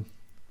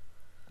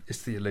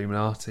 it's the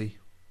Illuminati.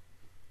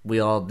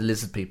 We are the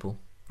lizard people,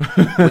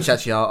 which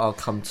actually I'll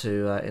come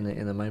to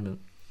in a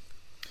moment.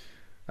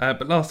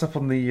 But last up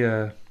on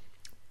the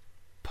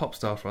pop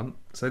star front,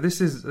 so this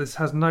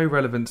has no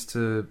relevance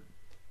to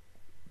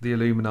the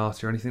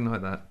Illuminati or anything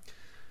like that.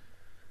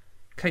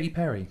 Katy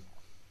Perry.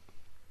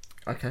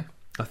 Okay.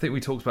 I think we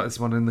talked about this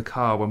one in the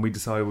car when we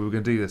decided we were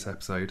going to do this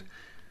episode.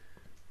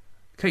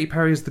 Katy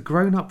Perry is the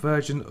grown-up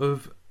version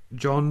of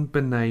John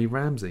Benet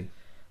Ramsey.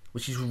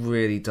 Which is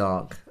really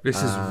dark.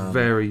 This is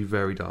very,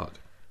 very dark.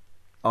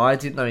 I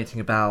didn't know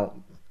anything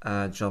about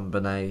John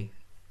Benet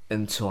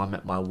until I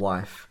met my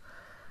wife.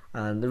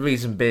 And the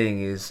reason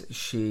being is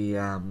she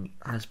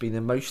has been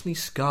emotionally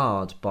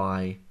scarred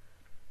by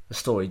the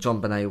story.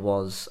 John Benet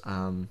was,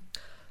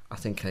 I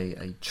think,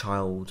 a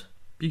child...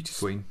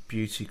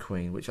 Beauty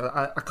queen, which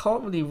I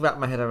can't really wrap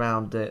my head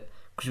around it,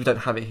 because we don't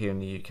have it here in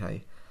the UK.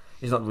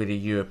 It's not really a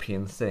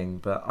European thing,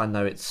 but I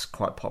know it's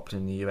quite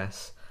popular in the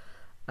US.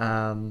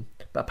 But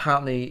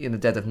apparently in the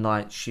dead of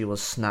night she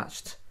was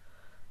snatched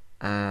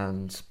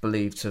and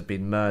believed to have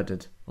been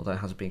murdered, although it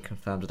hasn't been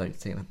confirmed. I don't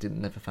think. I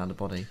never found a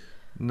body.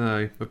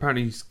 No,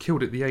 apparently he's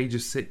killed at the age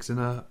of 6 in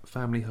a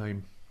family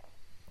home.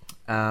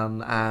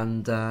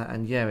 And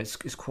yeah,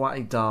 it's quite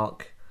a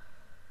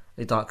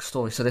dark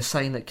story. So they're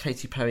saying that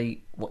Katy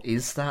Perry, what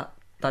is that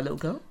little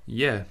girl?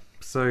 Yeah.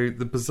 So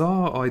the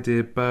bizarre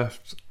idea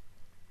birthed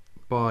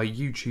by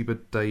YouTuber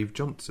Dave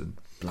Johnson.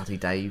 Bloody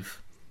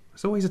Dave.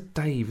 There's always a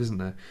Dave, isn't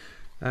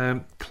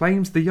there?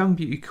 Claims the young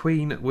beauty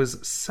queen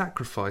was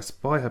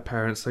sacrificed by her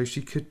parents so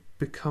she could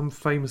become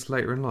famous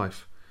later in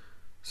life.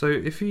 So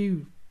if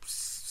you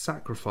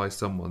sacrifice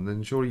someone,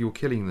 then surely you're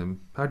killing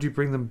them. How do you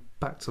bring them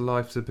back to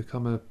life to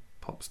become a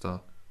pop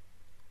star?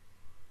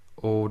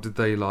 Or did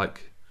they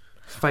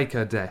fake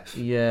her death?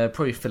 Yeah,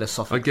 probably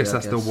philosophically. I guess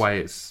that's the way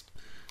it's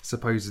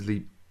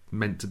supposedly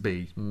meant to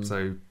be.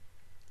 So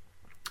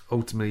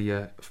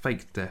ultimately,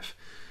 fake death.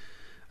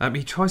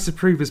 He tries to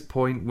prove his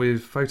point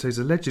with photos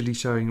allegedly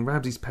showing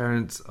Ramsey's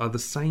parents are the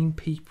same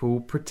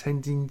people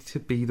pretending to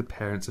be the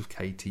parents of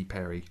Katy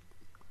Perry.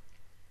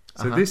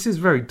 So this is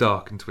very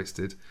dark and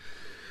twisted.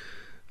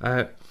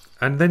 And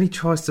then he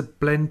tries to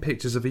blend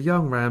pictures of a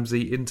young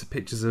Ramsey into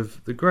pictures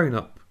of the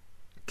grown-up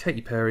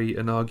Katy Perry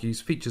and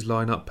argues features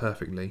line up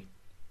perfectly.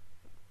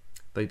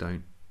 They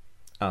don't.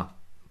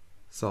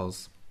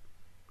 Soz.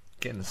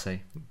 Get in the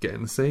sea. Get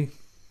in the sea.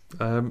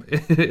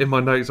 In my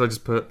notes I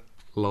just put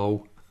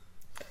lol.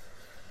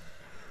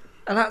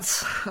 And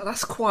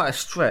that's quite a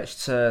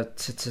stretch to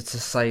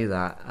say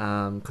that,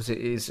 because it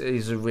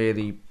is a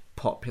really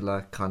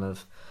popular kind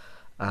of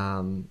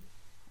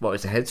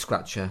it's a head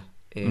scratcher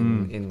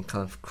in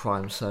kind of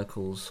crime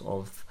circles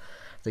of,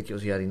 I think it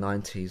was the early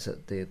 90s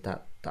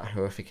that that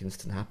horrific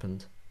incident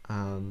happened.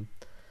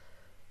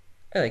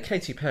 Anyway,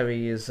 Katy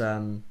Perry is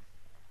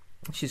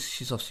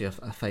she's obviously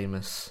a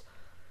famous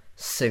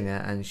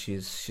singer, and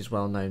she's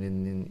well known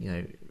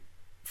in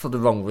for the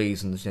wrong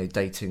reasons,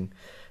 dating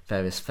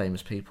various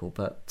famous people,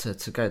 but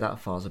to go that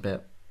far is a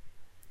bit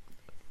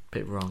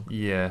wrong.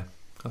 Yeah,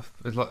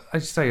 like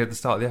as you say at the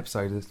start of the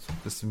episode,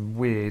 there's some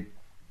weird,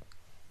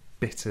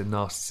 bitter,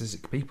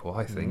 narcissistic people,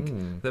 I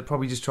think, that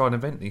probably just try and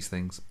invent these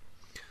things.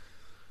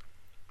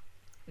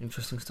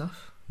 Interesting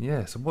stuff.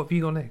 Yeah, so what have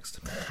you got next?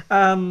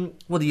 Well,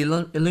 the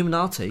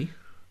Illuminati.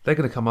 They're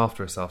going to come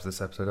after us after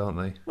this episode, aren't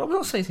they? Well, we're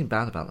not saying anything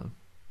bad about them.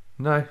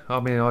 No, I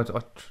mean, I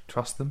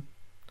trust them.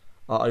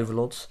 Our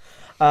overlords.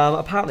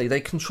 Apparently,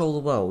 they control the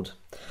world.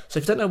 So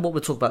if you don't know what we're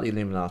talking about, the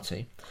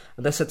Illuminati,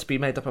 they're said to be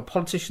made up of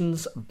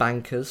politicians,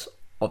 bankers,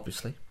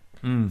 obviously,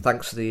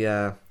 thanks to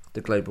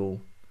the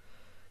global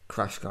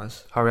crash,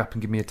 guys. Hurry up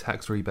and give me a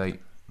tax rebate.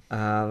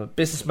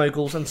 Business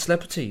moguls and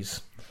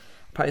celebrities.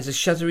 Apparently, it's a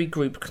shadowy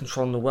group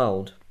controlling the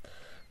world.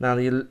 Now,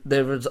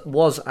 there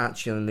was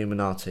actually an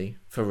Illuminati,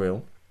 for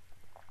real,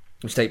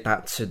 which date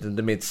back to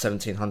the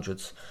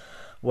mid-1700s,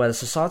 where the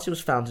society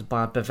was founded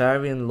by a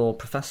Bavarian law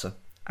professor,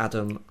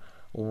 Adam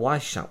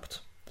Weishaupt.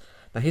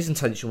 Now, his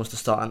intention was to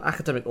start an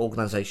academic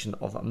organisation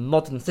of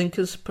modern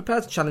thinkers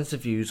prepared to challenge the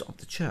views of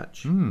the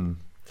church. The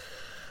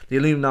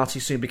Illuminati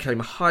soon became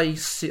a highly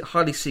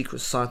secret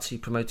society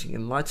promoting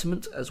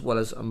enlightenment as well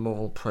as a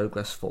moral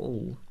progress for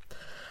all.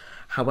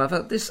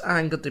 However, this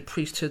angered the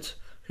priesthood,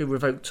 who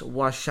revoked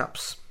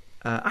Weishaupt's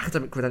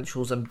academic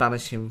credentials and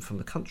banished him from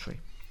the country.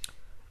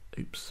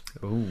 Oops.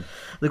 Ooh.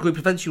 The group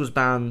eventually was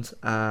banned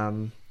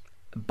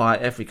by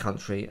every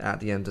country at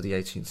the end of the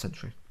 18th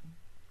century.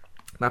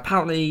 Now,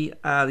 apparently,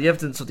 the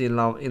evidence of the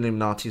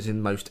Illuminati is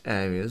in most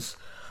areas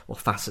or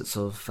facets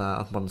of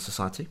modern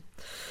society.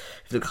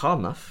 If you look hard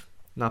enough,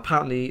 now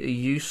apparently a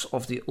use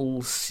of the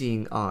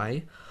all-seeing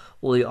eye,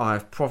 or the eye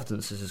of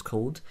providence as it's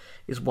called,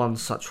 is one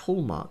such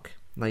hallmark.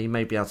 Now, you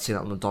may be able to see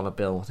that on a dollar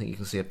bill. I think you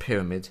can see a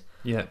pyramid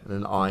and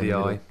an eye. The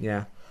eye.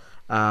 Yeah.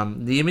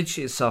 The image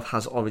itself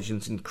has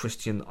origins in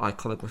Christian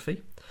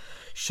iconography,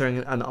 showing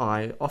an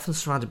eye often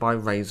surrounded by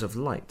rays of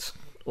light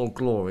or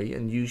glory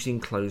and usually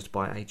enclosed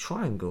by a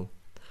triangle.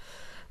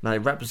 Now, it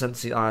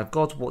represents the eye of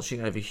God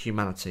watching over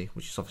humanity,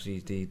 which is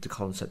obviously the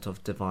concept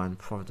of divine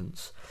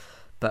providence.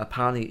 But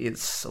apparently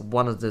it's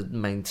one of the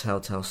main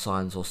telltale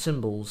signs or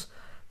symbols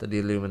that the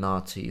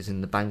Illuminati is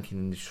in the banking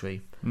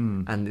industry,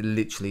 and it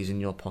literally is in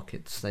your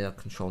pockets. They are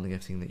controlling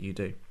everything that you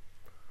do,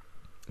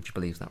 if you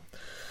believe that.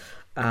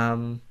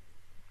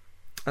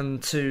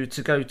 And to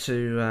go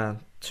to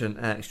an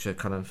extra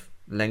kind of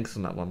length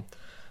on that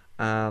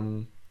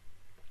one,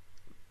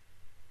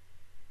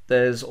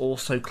 there's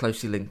also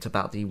closely linked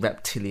about the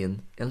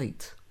reptilian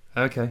elite.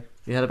 Okay.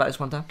 You heard about this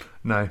one, Dan?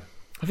 No.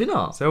 Have you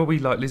not? So are we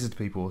like lizard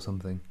people or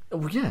something?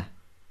 Oh, yeah.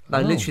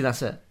 No, literally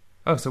that's it.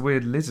 Oh, so we're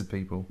lizard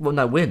people. Well,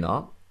 no, we're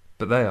not.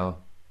 But they are.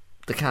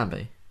 They can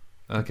be.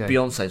 Okay.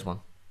 Beyonce's one.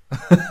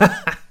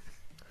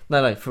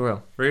 No, for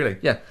real. Really?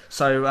 Yeah.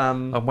 So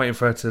I'm waiting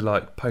for her to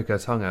like poke her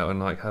tongue out and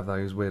like have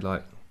those weird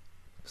like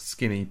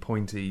skinny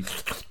pointy.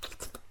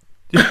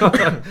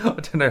 I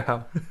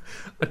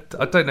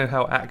don't know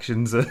how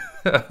actions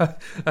are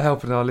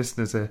helping our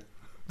listeners here.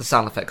 The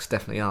sound effects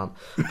definitely aren't.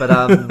 But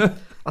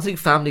I think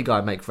Family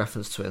Guy make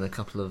reference to it in a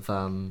couple of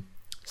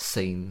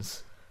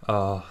scenes.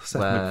 Oh,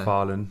 Seth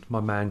MacFarlane,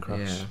 my man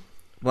crush. Yeah.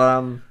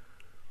 Well,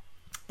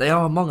 they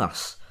are among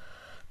us.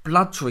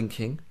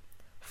 Blood-drinking,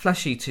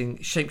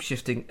 flesh-eating,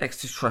 shape-shifting,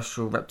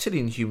 extraterrestrial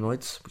reptilian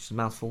humanoids, which is a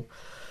mouthful,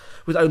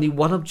 with only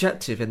one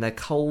objective in their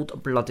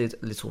cold-blooded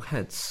little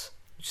heads,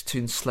 which is to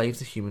enslave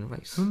the human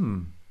race.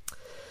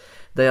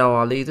 They are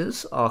our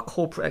leaders, our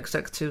corporate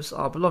executives,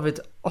 our beloved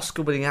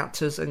Oscar-winning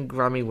actors and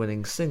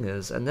Grammy-winning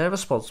singers, and they're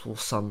responsible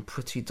for some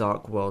pretty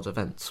dark world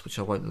events, which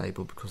I won't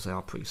label because they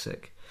are pretty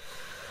sick.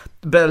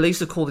 But at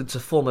least according to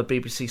former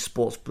BBC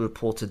Sports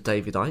reporter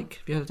David Icke,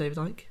 have you heard of David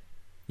Icke?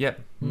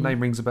 Yep, name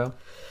rings a bell.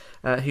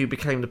 Who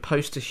became the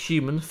poster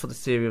human for the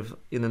theory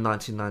in the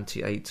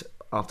 1998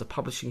 after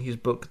publishing his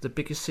book The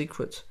Biggest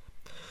Secret,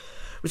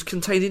 which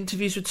contained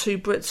interviews with two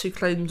Brits who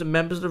claimed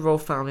members of the royal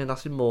family are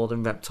nothing more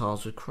than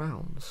reptiles with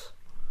crowns.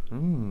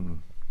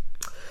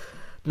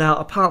 Now,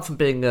 apart from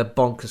being a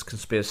bonkers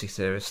conspiracy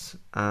theorist,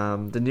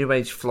 the New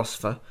Age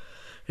philosopher,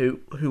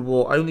 who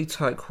wore only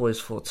turquoise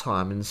for a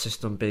time and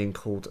insisted on being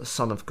called a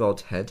son of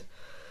Godhead,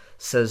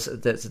 says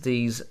that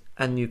these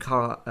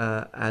Anunnaki,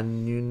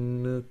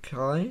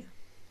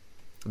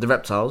 the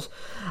reptiles,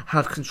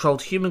 have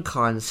controlled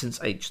humankind since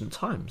ancient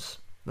times.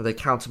 Now, they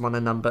count among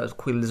their number as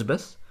Queen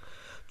Elizabeth,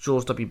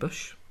 George W.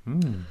 Bush,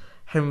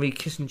 Henry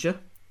Kissinger,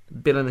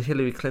 Bill and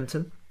Hillary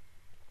Clinton,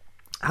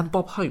 and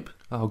Bob Hope.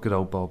 Oh, good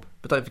old Bob.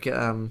 But don't forget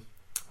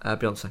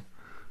Beyonce.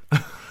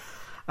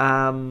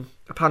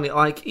 Apparently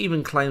Ike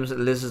even claims that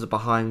lizards are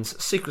behind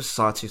secret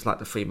societies like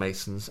the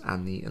Freemasons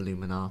and the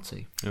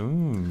Illuminati.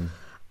 Ooh.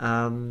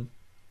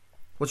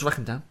 What do you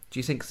reckon, Dan? Do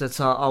you think that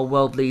our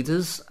world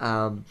leaders,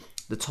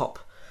 the top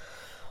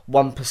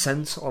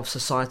 1% of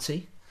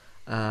society,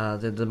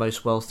 the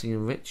most wealthy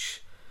and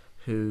rich,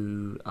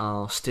 who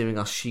are steering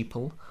us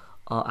sheeple,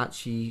 are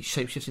actually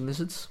shape-shifting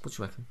lizards? What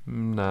do you reckon?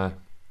 No.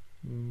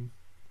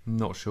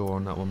 Not sure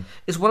on that one.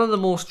 It's one of the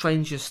more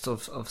strangest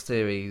of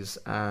theories,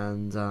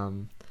 and I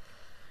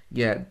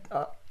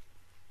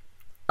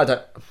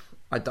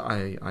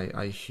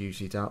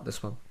hugely doubt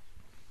this one.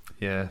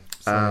 Yeah.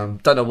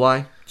 Don't know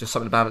why. Just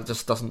something about it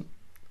just doesn't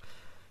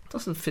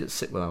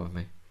sit well with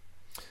me.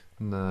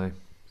 No,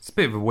 it's a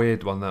bit of a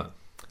weird one, that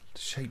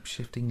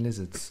shape-shifting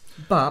lizards.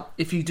 But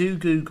if you do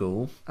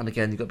Google, and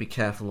again you've got to be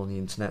careful on the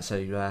internet,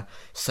 so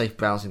safe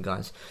browsing,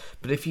 guys.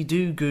 But if you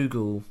do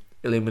Google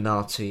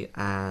Illuminati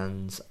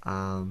and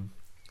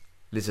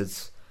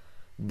lizards,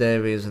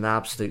 there is an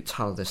absolute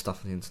ton of this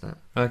stuff on the internet.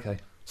 Okay.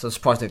 So I'm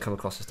surprised I didn't come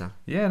across this, Dan.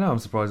 Yeah, no, I'm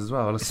surprised as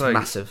well. It's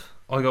massive.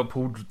 I got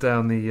pulled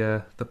down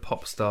the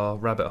pop star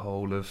rabbit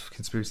hole of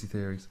conspiracy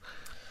theories.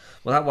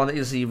 Well, that one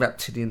is the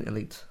reptilian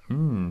elite.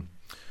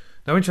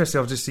 Now, interesting,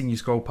 I've just seen you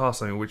scroll past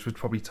something which would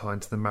probably tie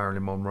into the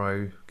Marilyn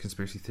Monroe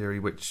conspiracy theory,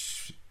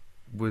 which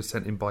was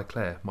sent in by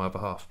Claire, my other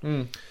half.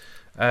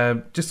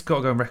 Just got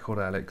to go on record,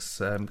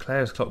 Alex. Claire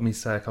has clocked me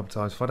say a couple of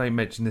times, if I don't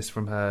mention this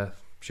from her,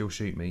 she'll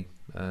shoot me.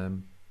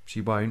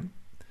 She won't.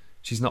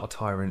 She's not a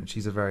tyrant.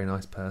 She's a very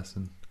nice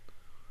person.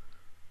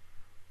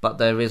 But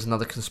there is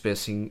another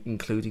conspiracy,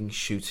 including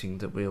shooting,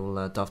 that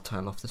we'll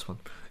dovetail off this one.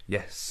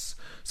 Yes.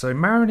 So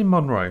Marilyn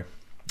Monroe.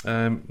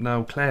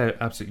 Now, Claire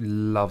absolutely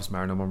loves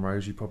Marilyn Monroe,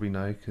 as you probably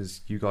know,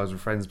 because you guys were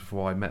friends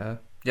before I met her.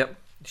 Yep.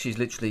 She's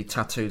literally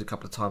tattooed a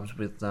couple of times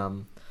with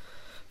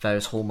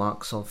various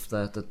hallmarks of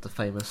the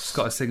famous... She's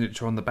got a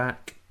signature on the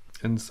back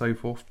and so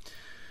forth.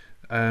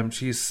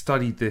 She has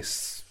studied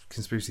this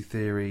conspiracy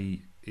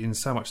theory in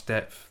so much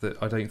depth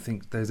that I don't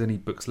think there's any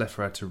books left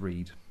for her to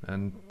read.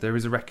 And there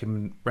is a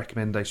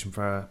recommendation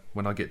for her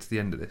when I get to the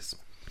end of this.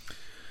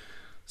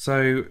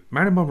 So,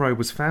 Marilyn Monroe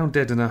was found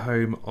dead in her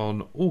home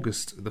on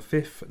August the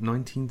 5th,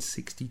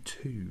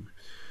 1962.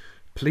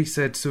 Police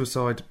said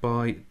suicide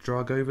by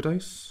drug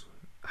overdose.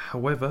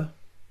 However,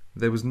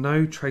 there was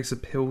no trace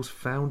of pills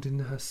found in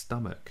her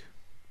stomach.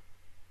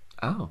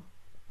 Oh.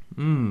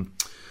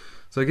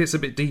 So it gets a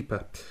bit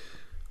deeper.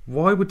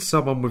 Why would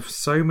someone with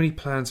so many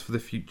plans for the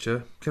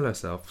future kill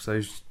herself?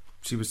 So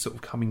she was sort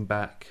of coming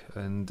back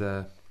and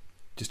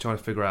just trying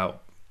to figure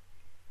out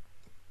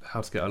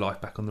how to get her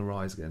life back on the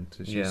rise again.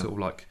 So she was sort of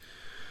like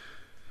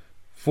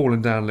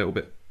fallen down a little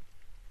bit.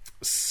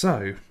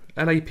 So,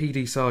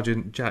 LAPD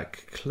Sergeant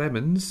Jack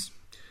Clemens,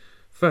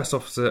 first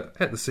officer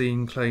at the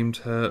scene, claimed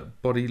her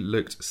body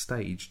looked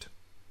staged.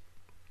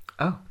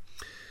 Oh.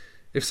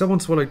 If someone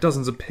swallowed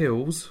dozens of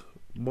pills,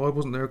 why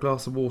wasn't there a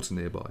glass of water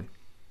nearby?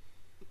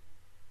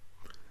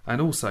 And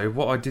also,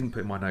 what I didn't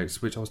put in my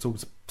notes, which I was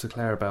talking to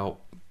Claire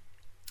about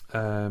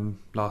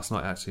last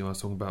night actually, when I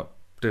was talking about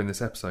doing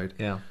this episode.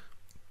 Yeah.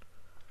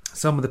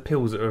 Some of the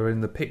pills that are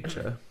in the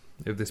picture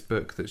of this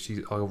book that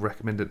I'll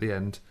recommend at the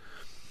end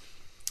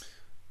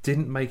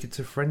didn't make it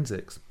to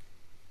forensics.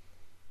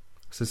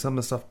 So some of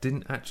the stuff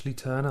didn't actually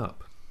turn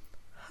up.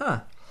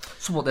 Huh.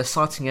 So what, they're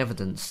citing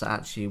evidence that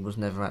actually was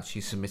never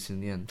actually submitted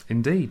in the end?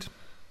 Indeed.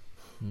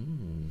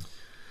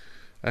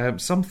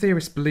 Some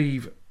theorists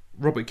believe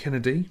Robert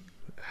Kennedy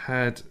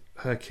had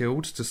her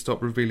killed to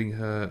stop her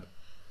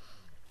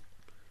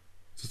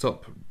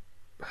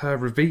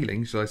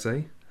revealing, should I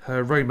say,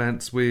 her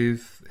romance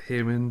with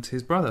him and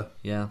his brother.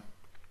 Yeah.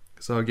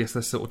 So I guess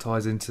that sort of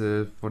ties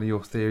into one of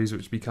your theories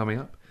which will be coming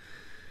up.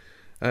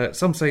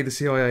 Some say the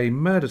CIA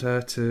murdered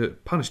her to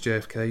punish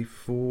JFK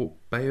for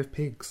Bay of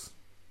Pigs.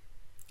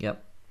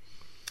 Yep.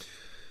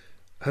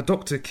 Her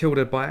doctor killed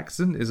her by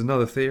accident is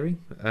another theory,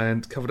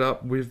 and covered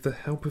up with the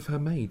help of her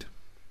maid.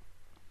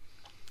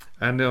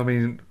 And I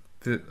mean,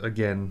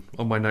 again,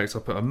 on my notes I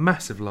put a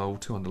massive lol,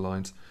 2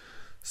 underlines.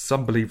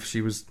 Some believe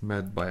she was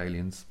murdered by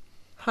aliens.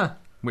 Huh.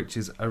 Which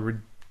is a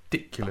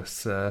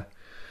ridiculous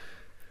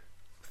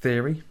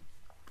theory.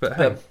 But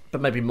hey.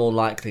 But maybe more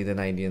likely than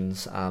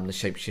aliens, the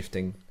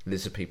shape-shifting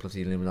lizard people of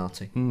the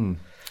Illuminati.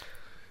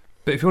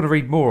 But if you want to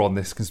read more on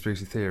this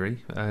conspiracy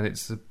theory, and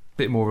it's a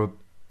bit more of a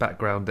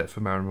background depth for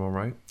Marilyn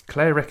Monroe,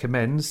 Claire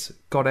recommends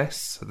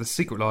Goddess, The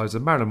Secret Lives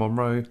of Marilyn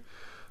Monroe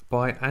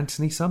by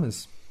Anthony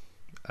Summers.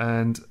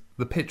 And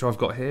the picture I've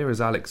got here, as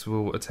Alex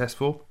will attest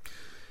for,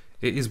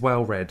 it is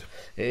well read.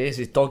 It is.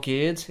 It's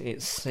dog-eared.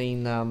 It's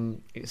seen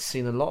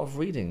a lot of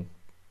reading.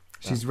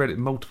 She's read it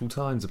multiple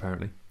times,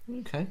 apparently.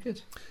 Okay,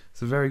 good.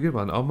 It's a very good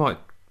one. I might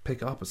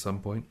pick it up at some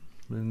point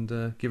and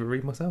give it a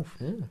read myself.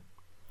 Yeah.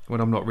 When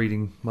I'm not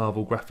reading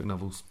Marvel graphic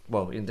novels.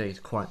 Well,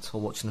 indeed, quite,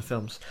 or watching the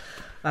films.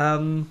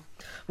 We're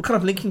kind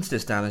of linking to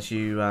this, Dan, as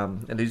you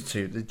alluded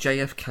to, the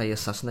JFK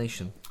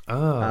assassination.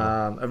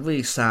 A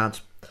really sad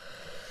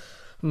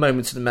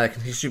moment in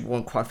American history, but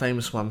one quite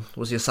famous one,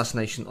 was the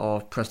assassination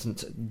of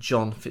President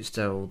John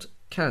Fitzgerald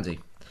Kennedy.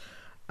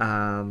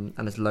 And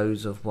there's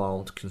loads of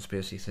wild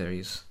conspiracy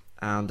theories.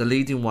 The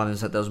leading one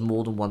is that there was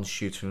more than one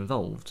shooter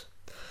involved.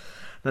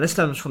 Now, this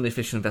stems from the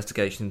official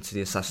investigation into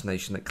the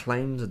assassination that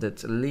claimed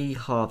that Lee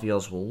Harvey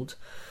Oswald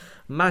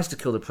managed to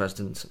kill the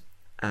president,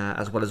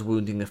 as well as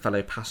wounding a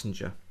fellow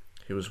passenger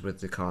who was with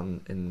the car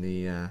in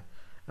the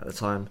at the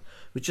time,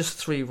 with just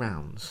 3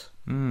 rounds.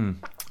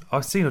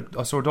 I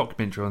saw a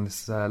documentary on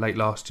this late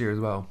last year as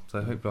well,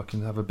 so hopefully I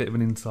can have a bit of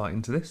an insight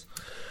into this.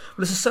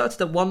 Well, it's asserted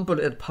that one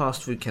bullet had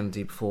passed through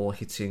Kennedy before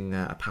hitting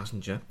a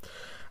passenger,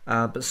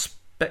 but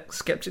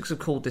skeptics have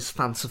called this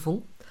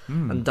fanciful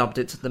and dubbed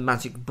it the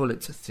magic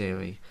bullet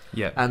theory.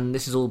 Yeah. And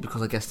this is all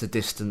because, I guess, the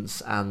distance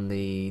and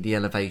the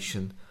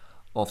elevation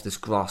of this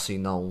grassy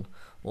knoll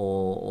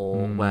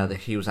or where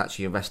he was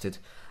actually arrested.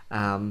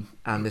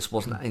 And this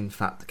wasn't in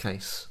fact the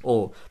case,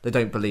 or they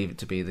don't believe it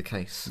to be the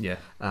case. Yeah.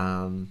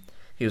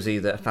 He was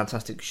either a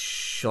fantastic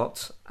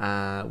shot,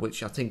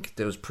 which I think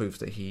there was proof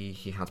that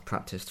he had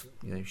practiced,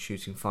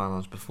 shooting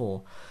firearms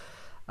before,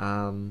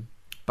 but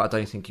I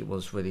don't think it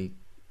was really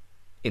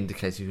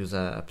indicated he was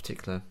a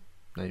particular,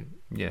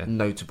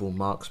 notable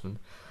marksman.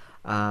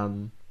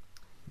 And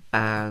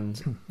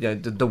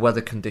the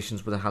weather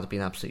conditions would have had to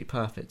been absolutely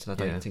perfect, and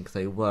I don't think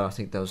they were. I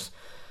think there was,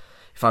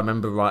 if I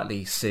remember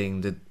rightly, seeing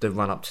the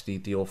run up to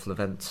the awful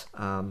event,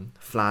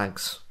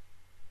 flags,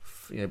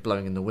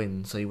 blowing in the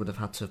wind, so he would have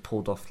had to have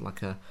pulled off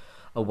like a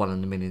 1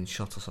 in a million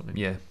shot or something.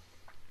 Yeah.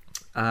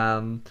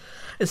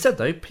 Instead,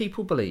 though,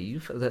 people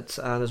believe that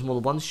there's more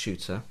than one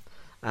shooter,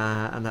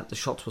 and that the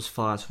shot was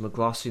fired from a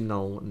grassy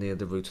knoll near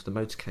the route of the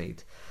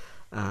motorcade.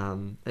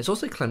 It's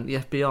also claimed the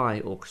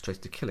FBI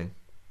orchestrated the killing.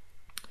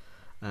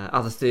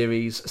 Other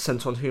theories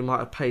centre on who might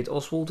have paid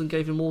Oswald and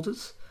gave him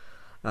orders,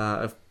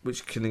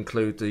 which can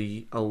include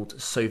the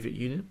old Soviet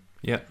Union,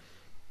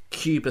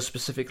 Cuba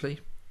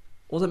specifically,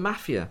 or the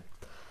Mafia.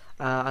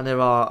 And there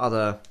are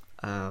other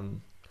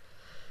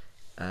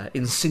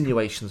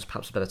insinuations,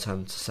 perhaps a better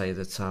term to say,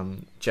 that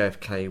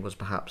JFK was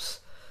perhaps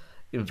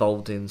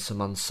involved in some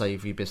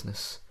unsavoury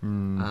business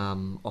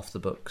off the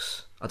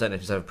books. I don't know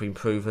if it's ever been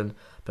proven,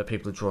 but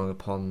people are drawing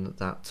upon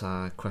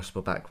that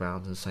questionable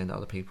background and saying that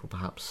other people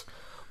perhaps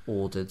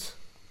ordered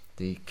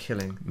the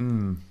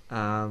killing.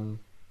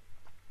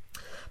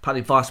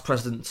 Apparently Vice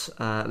President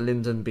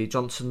Lyndon B.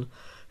 Johnson,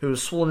 who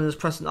was sworn in as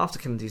president after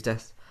Kennedy's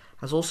death,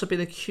 has also been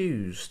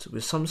accused,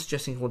 with some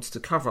suggesting he wanted to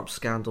cover up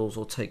scandals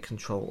or take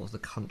control of the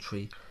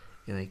country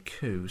in a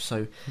coup.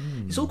 So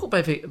it's all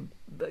got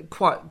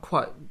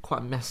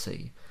quite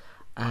messy.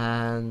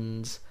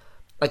 And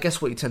I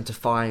guess what you tend to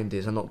find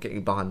is, I'm not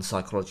getting behind the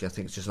psychology, I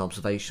think it's just an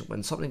observation,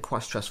 when something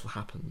quite stressful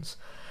happens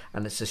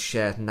and it's a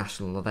shared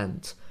national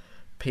event,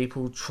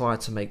 people try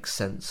to make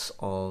sense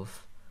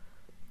of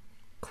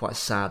quite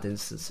sad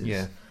instances.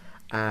 Yeah.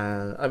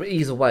 I mean,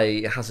 either way,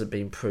 it hasn't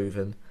been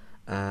proven.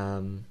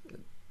 I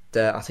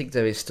think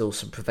there is still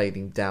some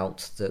prevailing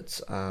doubt that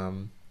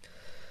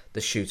the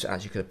shooter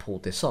actually could have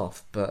pulled this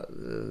off, but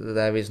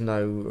there is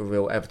no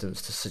real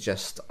evidence to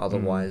suggest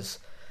otherwise,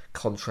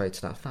 contrary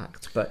to that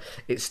fact. But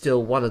it's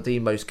still one of the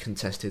most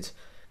contested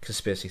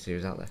conspiracy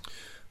theories out there.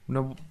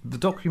 Now, the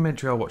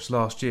documentary I watched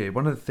last year,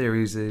 one of the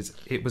theories is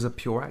it was a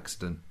pure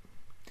accident.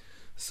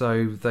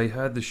 So they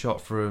heard the shot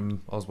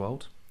from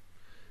Oswald.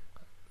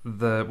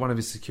 One of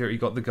his security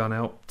got the gun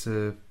out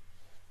to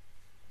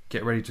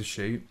get ready to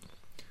shoot.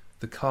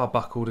 The car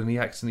buckled and he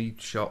accidentally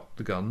shot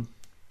the gun,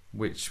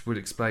 which would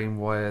explain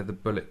where the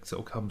bullet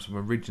sort of comes from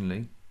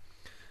originally.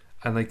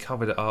 And they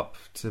covered it up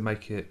to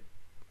make it,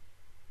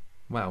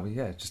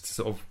 just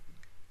sort of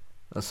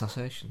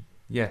assassination.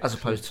 Yeah. As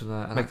opposed to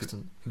an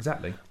accident.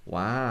 Exactly.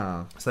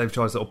 Wow. So they've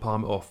tried to sort of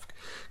palm it off.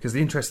 Because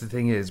the interesting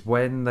thing is,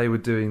 when they were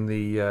doing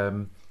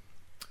the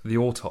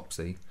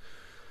autopsy,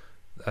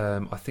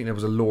 I think there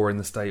was a law in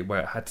the state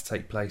where it had to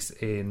take place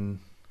in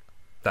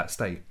that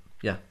state.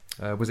 Yeah.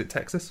 Was it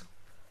Texas?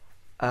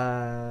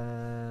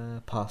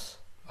 Pass.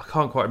 I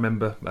can't quite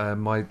remember.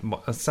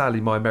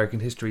 Sadly, my American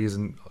history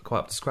isn't quite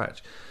up to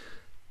scratch.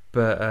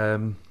 But I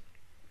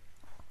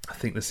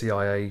think the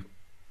CIA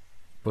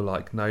were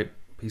like, nope,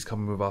 he's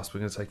coming with us. We're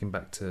going to take him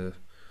back to...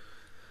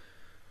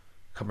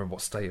 I can't remember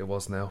what state it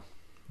was now.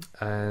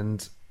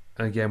 And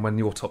again, when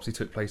the autopsy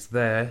took place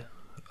there,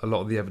 a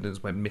lot of the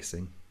evidence went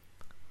missing.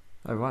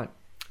 Oh, right.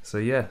 So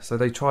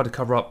they tried to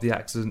cover up the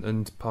accident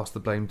and pass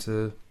the blame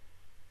to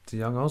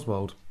young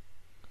Oswald.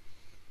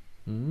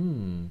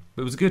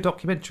 But it was a good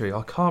documentary.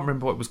 I can't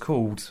remember what it was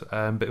called,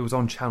 but it was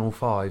on Channel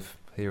 5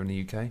 here in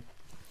the UK.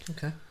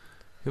 Okay.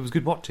 It was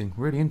good watching,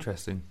 really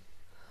interesting.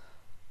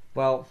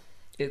 Well,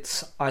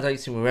 I don't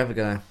think we're ever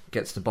going to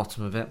get to the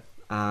bottom of it.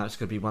 It's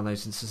going to be one of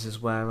those instances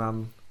where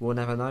we'll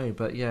never know.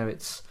 But yeah,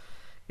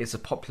 it's a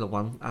popular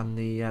one, and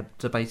the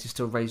debate is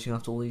still raging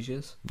after all these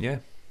years. Yeah.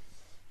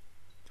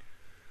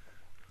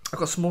 I've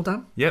got some more,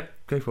 Dan. Yep,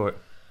 go for it.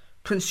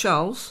 Prince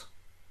Charles,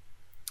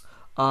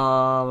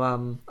 our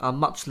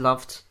much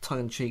loved,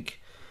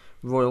 tongue-in-cheek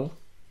royal,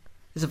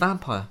 is a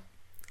vampire.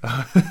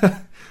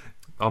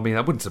 I mean,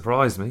 that wouldn't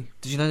surprise me.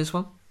 Did you know this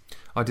one?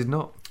 I did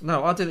not.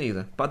 No, I didn't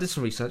either, but I did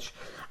some research.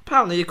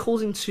 Apparently,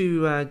 according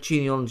to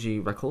genealogy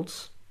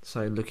records,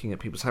 so looking at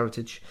people's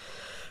heritage,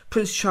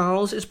 Prince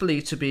Charles is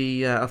believed to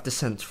be of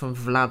descent from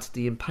Vlad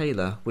the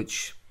Impaler,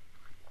 which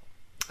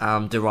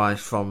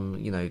derived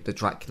from, the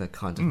Dracula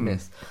kind of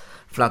myth.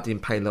 Vlad the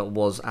Impaler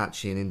was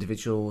actually an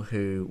individual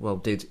who,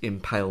 did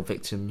impale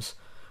victims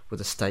with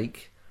a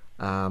stake,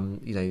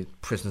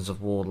 prisoners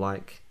of war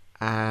like,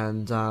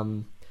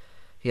 and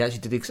he actually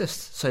did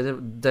exist. So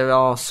there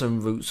are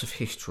some roots of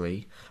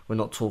history. We're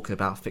not talking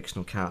about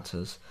fictional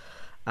characters.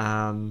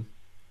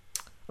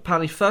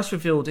 Apparently first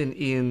revealed in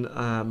Ian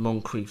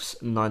Moncrief's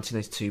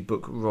 1982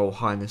 book Royal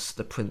Highness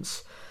the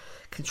Prince,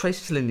 can trace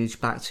his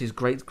lineage back to his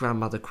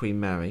great-grandmother Queen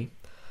Mary,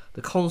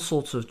 the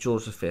consort of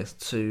George V,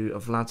 to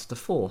Vlad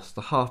IV,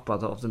 the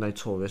half-brother of the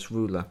notorious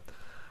ruler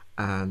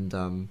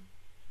and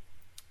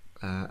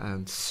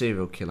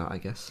serial killer, I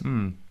guess.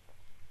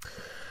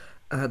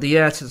 The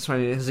heir to the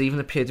throne has even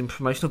appeared in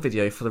promotional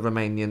video for the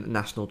Romanian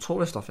National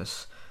Tourist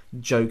Office,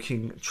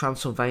 joking,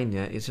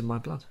 "Transylvania is in my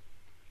blood."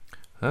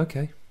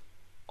 Okay.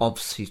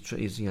 Obviously,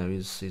 he's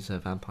a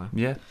vampire.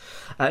 Yeah.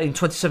 In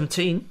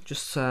 2017,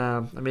 just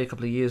a mere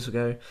couple of years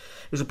ago,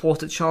 it was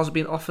reported that Charles had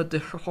been offered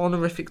the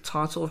honorific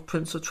title of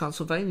Prince of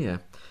Transylvania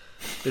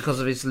because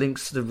of his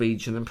links to the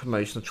region and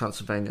promotion of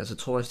Transylvania as a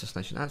tourist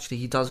destination. Actually,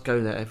 he does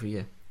go there every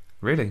year.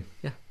 Really?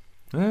 Yeah.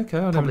 Okay,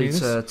 I Probably never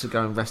knew this. to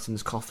go and rest in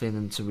his coffin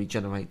and to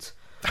regenerate.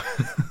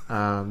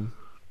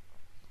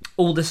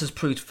 All this has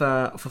proved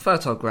for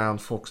fertile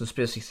ground for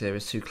conspiracy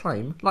theorists who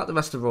claim, like the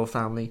rest of the royal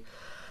family,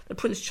 that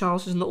Prince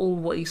Charles is not all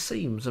what he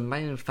seems and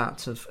may in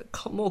fact have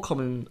more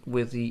common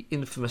with the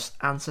infamous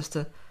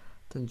ancestor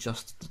than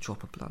just the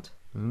drop of blood.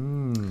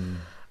 One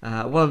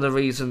of the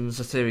reasons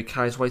the theory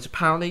carries weight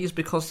apparently is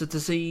because the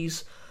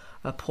disease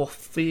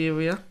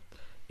porphyria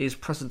is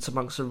present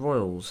amongst the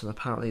royals, and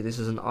apparently this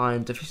is an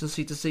iron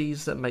deficiency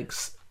disease that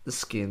makes the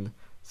skin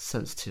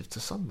sensitive to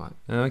sunlight.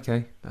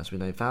 Okay. As we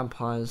know,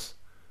 vampires,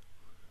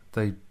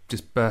 they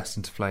just burst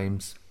into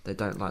flames. They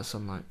don't like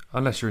sunlight.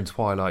 Unless you're in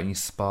Twilight and you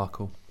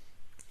sparkle.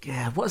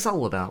 Yeah, what is that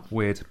all about?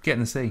 Weird. Get in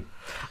the sea.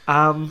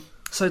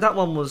 So that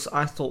one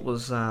I thought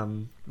was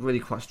really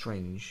quite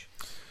strange.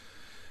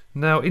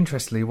 Now,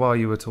 interestingly, while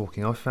you were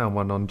talking, I found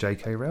one on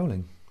J.K.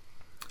 Rowling.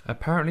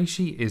 Apparently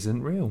she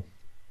isn't real.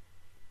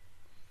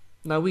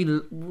 Now,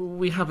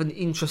 we have an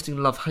interesting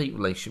love-hate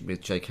relationship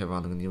with J.K.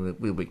 Rowling in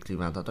the weekly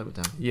roundup, don't we,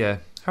 Dan? Yeah.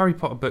 Harry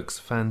Potter books,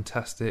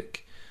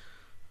 fantastic.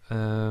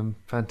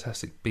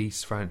 Fantastic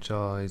Beasts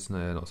franchise,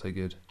 no, not so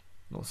good.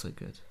 Not so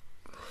good.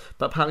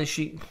 But apparently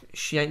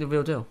she ain't the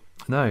real deal.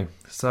 No.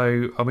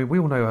 So, I mean, we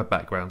all know her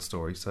background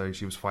story. So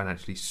she was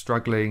financially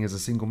struggling as a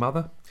single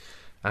mother.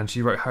 And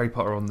she wrote Harry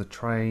Potter on the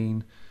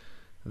train.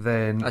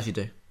 Then... As you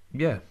do.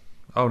 Yeah.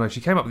 Oh, no,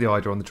 she came up with the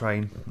idea on the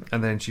train.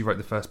 And then she wrote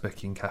the first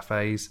book in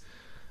cafes.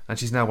 And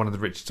she's now one of the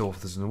richest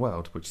authors in the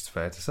world, which is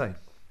fair to say.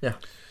 Yeah.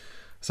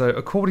 So,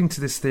 according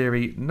to this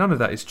theory, none of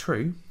that is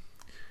true.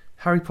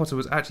 Harry Potter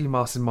was actually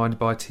masterminded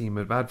by a team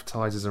of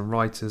advertisers and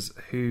writers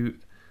who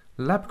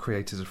lab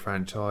created a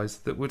franchise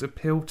that would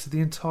appeal to the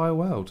entire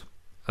world.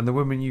 And the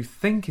woman you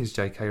think is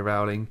J.K.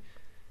 Rowling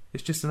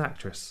is just an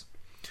actress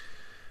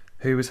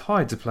who was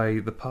hired to play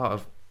the part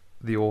of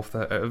the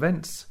author at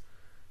events.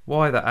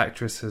 Why that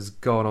actress has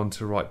gone on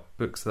to write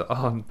books that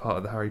aren't part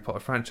of the Harry Potter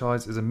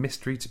franchise is a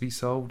mystery to be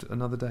solved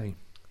another day.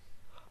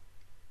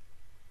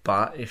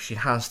 But if she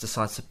has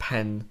decided to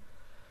pen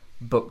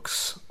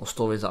books or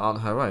stories that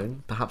aren't her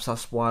own, perhaps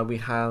that's why we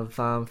have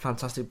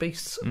Fantastic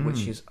Beasts,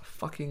 which is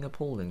fucking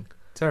appalling.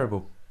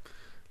 Terrible.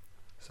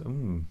 So,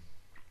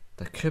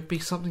 there could be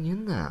something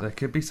in that. There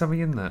could be something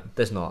in that.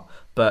 There's not,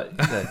 but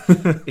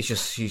it's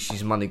just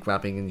she's money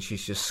grabbing and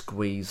she's just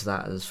squeezed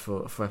that as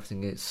for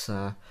everything it's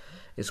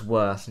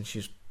worth, and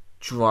she's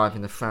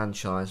driving the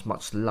franchise,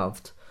 much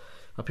loved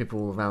by people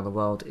all around the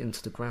world,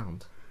 into the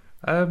ground.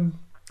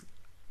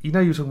 You know,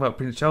 you were talking about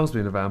Prince Charles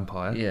being a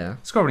vampire. Yeah.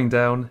 Scrolling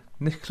down,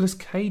 Nicolas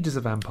Cage is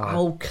a vampire.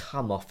 Oh,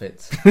 come off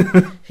it.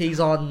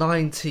 He's our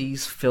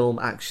 90s film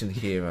action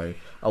hero.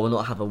 I will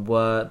not have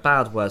a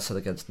bad word said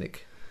against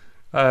Nick.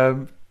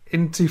 In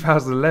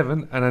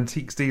 2011, an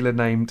antiques dealer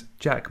named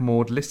Jack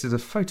Maud listed a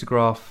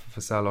photograph for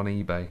sale on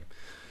eBay.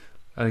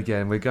 And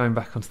again, we're going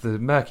back onto the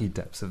murky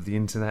depths of the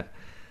internet.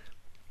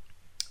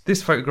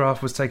 This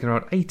photograph was taken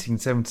around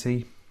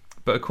 1870,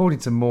 but according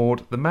to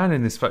Maud, the man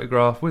in this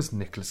photograph was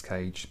Nicolas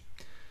Cage.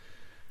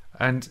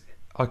 And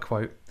I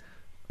quote,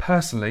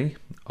 "Personally,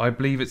 I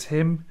believe it's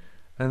him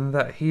and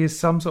that he is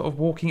some sort of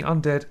walking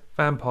undead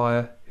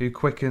vampire who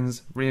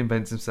quickens,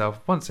 reinvents himself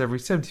once every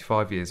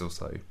 75 years or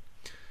so,"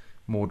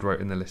 Maud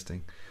wrote in the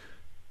listing.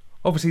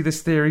 Obviously,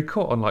 this theory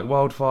caught on like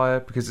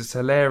wildfire because it's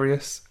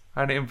hilarious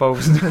and it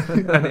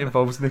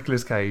involves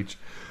Nicolas Cage.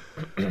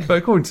 But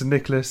according to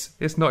Nicolas,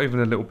 it's not even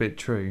a little bit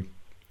true.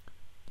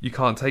 You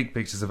can't take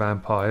pictures of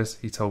vampires,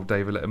 he told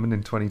David Letterman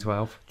in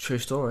 2012. True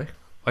story.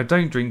 I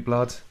don't drink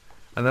blood,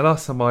 and the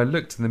last time I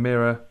looked in the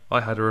mirror,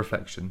 I had a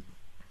reflection.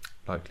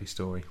 Likely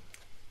story.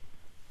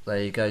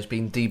 There you go. It's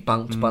been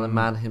debunked by the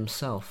man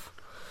himself.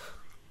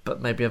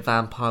 But maybe a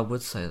vampire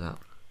would say that.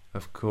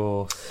 Of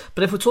course.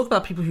 But if we talk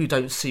about people who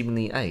don't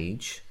seemingly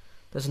age,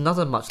 there's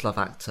another much-loved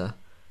actor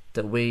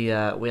that we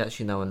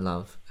actually know and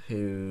love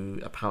who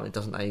apparently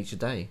doesn't age a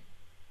day.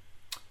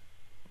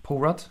 Paul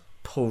Rudd?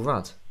 Paul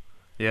Rudd.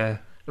 Yeah.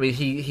 I mean,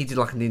 he did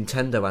like a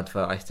Nintendo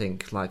advert, I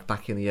think, like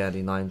back in the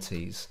early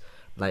 90s,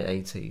 late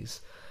 80s.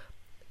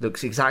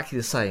 Looks exactly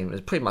the same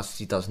as pretty much as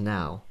he does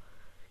now.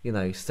 You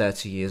know, he's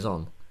 30 years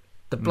on.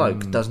 The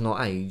bloke does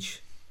not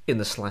age in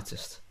the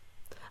slightest.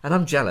 And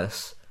I'm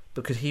jealous,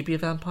 but could he be a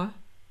vampire?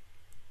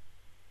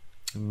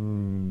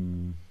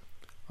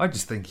 I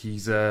just think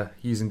he's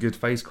using good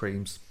face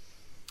creams.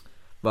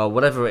 Well,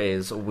 whatever it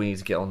is, we need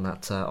to get on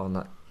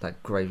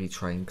that gravy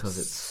train because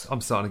it's.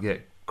 I'm starting to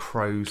get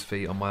crow's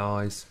feet on my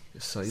eyes.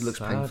 So it looks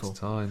Sad painful.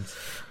 Times.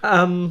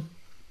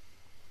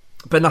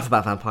 But enough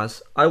about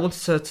vampires. I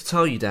wanted to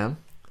tell you, Dan.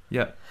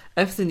 Yeah.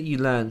 Everything that you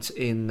learnt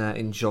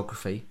in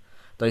geography,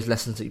 those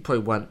lessons that you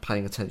probably weren't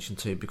paying attention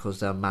to because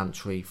they're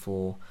mandatory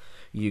for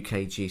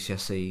UK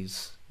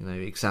GCSEs, you know,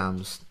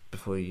 exams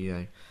before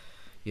you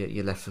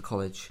left for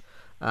college.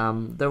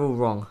 They're all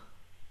wrong.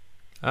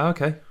 Oh,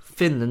 okay.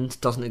 Finland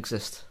doesn't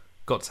exist.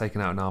 Got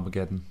taken out in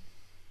Armageddon.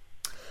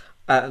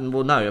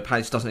 Well, no,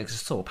 apparently it doesn't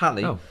exist at all.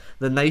 Apparently,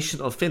 the nation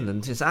of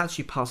Finland is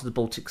actually part of the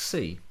Baltic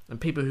Sea, and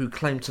people who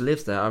claim to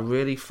live there are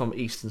really from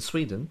eastern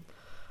Sweden,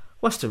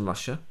 western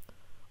Russia,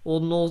 or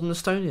northern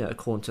Estonia,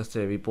 according to a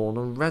theory born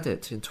on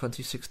Reddit in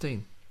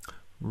 2016.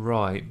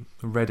 Right,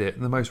 Reddit,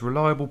 the most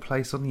reliable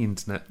place on the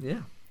internet.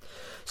 Yeah.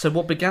 So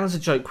what began as a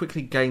joke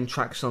quickly gained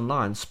traction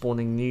online,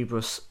 spawning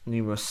numerous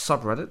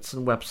subreddits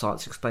and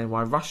websites explaining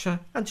why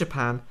Russia and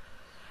Japan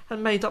had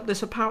made up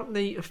this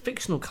apparently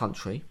fictional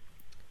country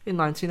in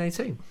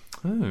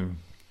 1918.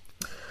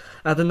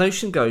 The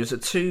notion goes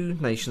that two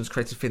nations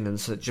created Finland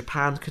so that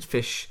Japan could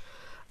fish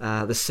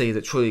the sea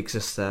that truly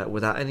exists there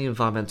without any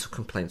environmental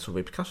complaints or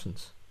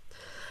repercussions.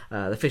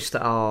 The fish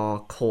that are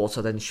caught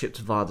are then shipped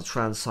via the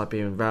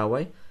Trans-Siberian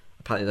Railway,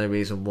 apparently no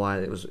reason why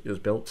it was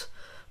built,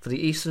 for the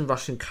eastern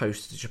Russian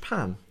coast to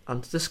Japan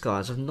under the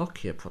disguise of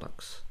Nokia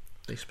products.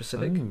 Very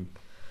specific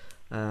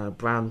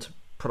brand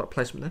product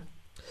placement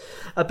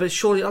there. But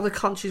surely other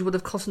countries would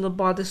have cottoned on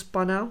by this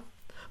by now?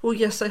 Well,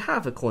 yes, they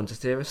have, according to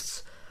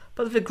theorists,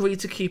 but they've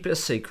agreed to keep it a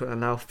secret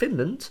and allow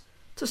Finland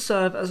to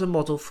serve as a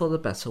model for the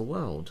better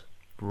world.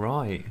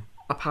 Right.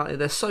 Apparently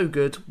they're so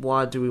good,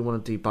 why do we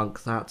want to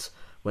debunk that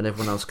when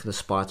everyone else can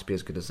aspire to be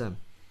as good as them?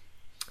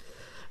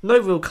 No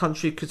real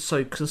country could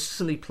so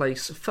consistently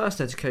place first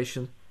in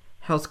education,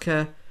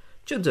 healthcare,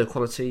 gender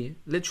equality,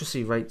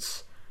 literacy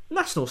rates,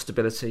 national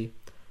stability,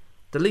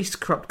 the least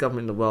corrupt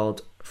government in the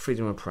world,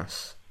 freedom of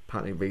press.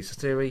 Apparently reads the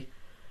theory.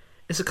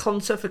 It's a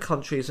concept for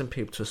countries and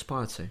people to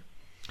aspire to.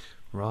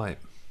 Right.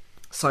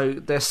 So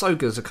they're so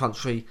good as a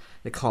country,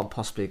 they can't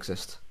possibly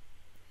exist.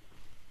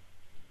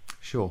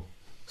 Sure.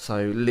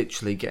 So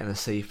literally getting a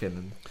C,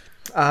 Finland.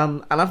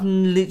 And I've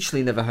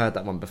literally never heard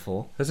that one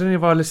before. Has any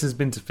of our listeners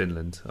been to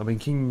Finland? I mean,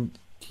 can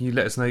you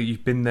let us know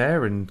you've been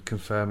there and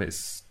confirm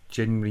it's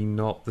genuinely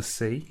not the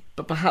sea?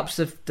 But perhaps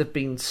they've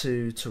been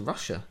to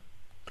Russia.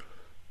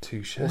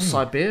 Touche. Or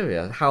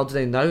Siberia. How do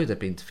they know they've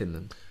been to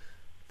Finland?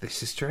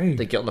 This is true.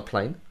 They get on a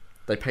plane.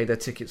 They pay their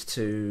tickets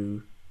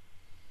to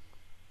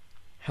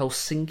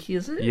Helsinki,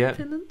 is it? Yeah.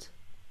 Finland?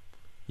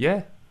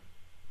 Yeah.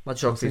 My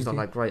geography's not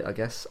that great, I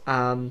guess.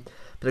 But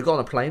they got on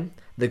a plane.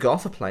 They got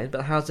off a plane.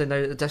 But how do they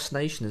know that the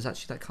destination is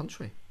actually that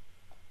country?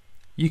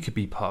 You could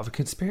be part of a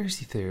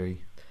conspiracy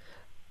theory.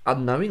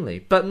 Unknowingly.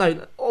 But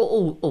no,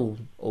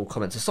 all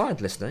comments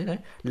aside, listener, you know,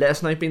 let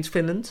us know you've been to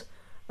Finland.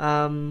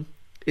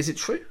 Is it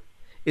true?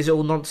 Is it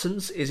all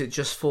nonsense? Is it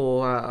just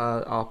for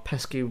our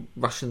pesky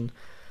Russian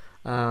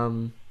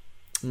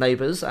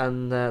neighbours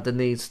and the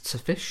need to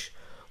fish?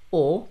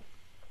 Or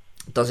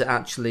does it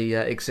actually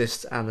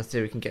exist and the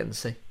theory can get in the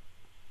sea?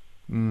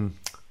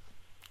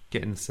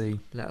 Get in the sea.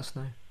 Let us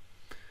know.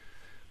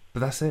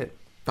 But that's it.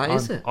 That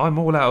is it. I'm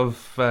all out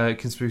of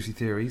conspiracy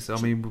theories. I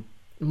mean,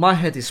 my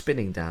head is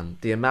spinning, Dan.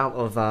 The amount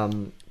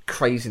of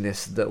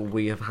craziness that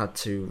we have had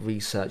to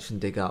research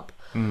and dig up.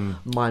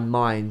 My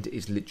mind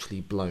is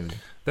literally blown.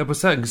 There were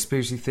certain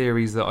conspiracy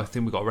theories that I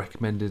think we got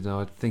recommended, and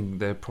I think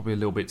they're probably a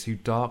little bit too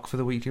dark for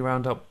the weekly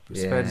roundup.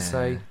 It's fair to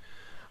say.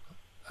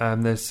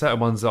 There's certain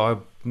ones that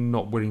I'm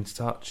not willing to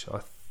touch.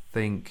 I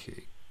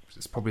think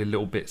it's probably a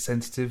little bit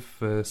sensitive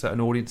for certain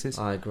audiences.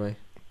 I agree.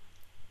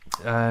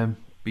 But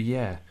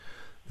yeah,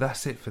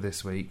 that's it for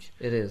this week.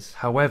 It is.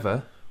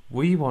 However,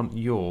 we want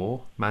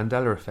your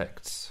Mandela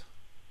effects.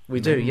 We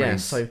do,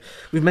 yes. So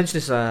we've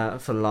mentioned this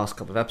for the last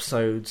couple of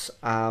episodes.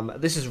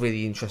 This is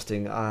really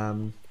interesting.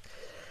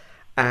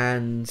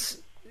 And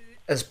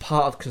as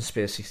part of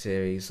conspiracy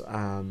theories,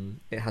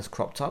 it has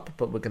cropped up,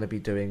 but we're going to be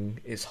doing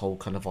its whole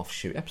kind of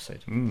offshoot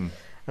episode. And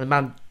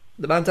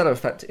the Mandela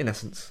effect, in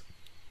essence,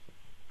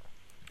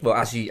 well,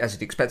 as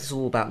you'd expect, it's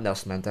all about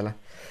Nelson Mandela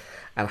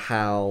and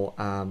how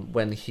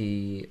when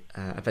he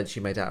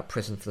eventually made out of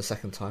prison for the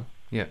second time.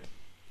 Yeah.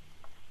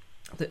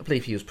 I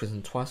believe he was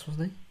imprisoned twice,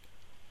 wasn't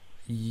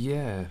he?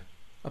 Yeah.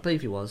 I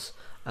believe he was,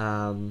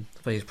 for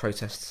his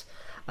protests.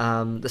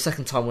 The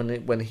second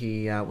time when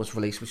he was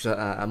released, which was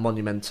a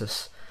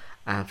monumentous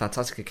and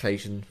fantastic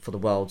occasion for the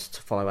world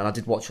to follow, and I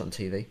did watch it on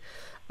TV.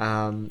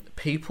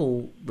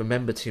 People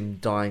remembered him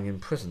dying in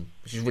prison,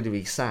 which is really,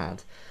 really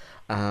sad.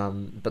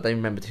 But they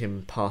remembered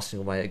him passing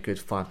away a good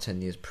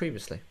 5-10 years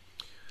previously.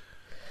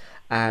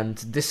 And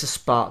this has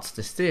sparked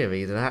this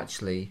theory that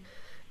actually,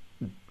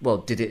 well,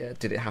 did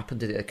it happen?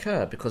 Did it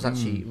occur? Because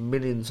actually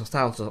millions or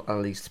thousands, at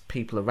least,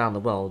 people around the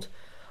world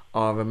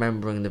are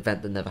remembering an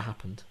event that never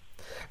happened.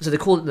 So they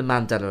call it the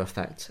Mandela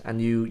effect, and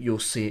you'll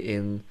see it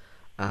in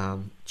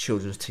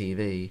children's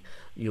TV,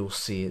 you'll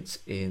see it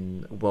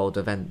in world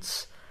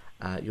events,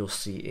 you'll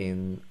see it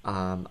in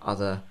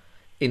other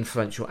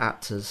influential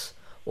actors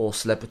or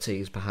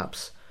celebrities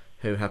perhaps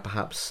who have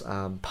perhaps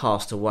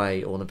passed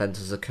away, or an event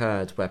has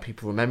occurred where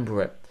people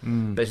remember it,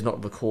 but it's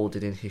not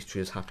recorded in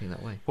history as happening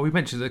that way. Well, we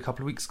mentioned it a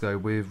couple of weeks ago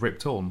with Rip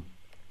Torn,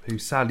 who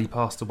sadly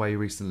passed away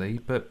recently,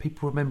 but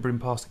people remember him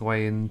passing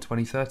away in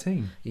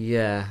 2013.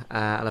 Yeah,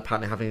 and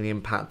apparently having an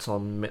impact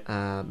on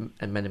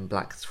Men in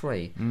Black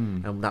 3,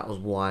 and that was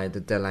why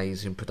the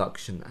delays in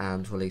production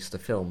and release of the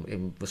film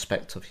in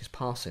respect of his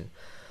passing.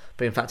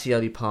 But in fact, he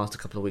only passed a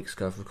couple of weeks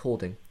ago of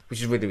recording, which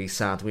is really, really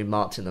sad. We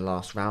marked it in the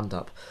last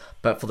roundup,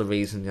 but for the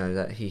reason,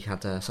 that he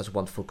had such a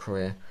wonderful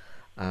career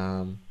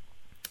and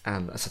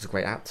such a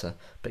great actor.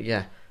 But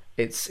yeah,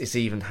 it's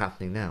even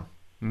happening now.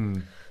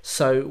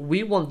 So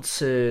we want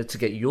to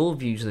get your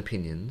views and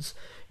opinions.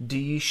 Do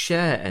you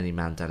share any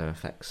Mandela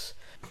effects?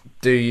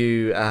 Do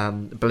you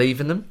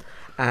believe in them?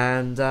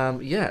 And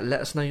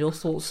let us know your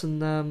thoughts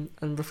and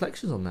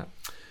reflections on that.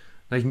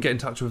 Now you can get in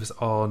touch with us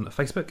on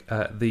Facebook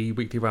at the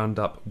Weekly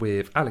Roundup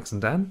with Alex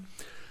and Dan.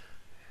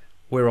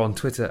 We're on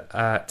Twitter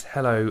at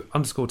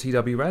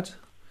hello_TWRAD.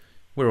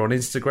 We're on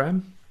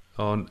Instagram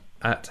on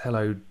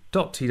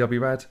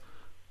 @hello.twrad,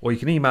 or you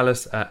can email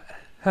us at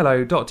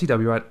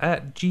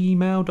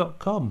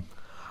hello.twrad@gmail.com.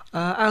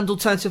 And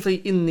alternatively,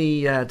 in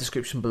the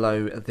description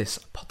below this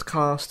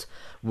podcast,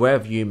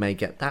 wherever you may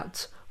get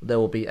that, there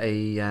will be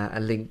a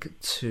link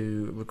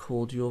to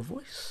record your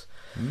voice.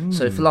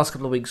 So for the last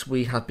couple of weeks,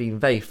 we have been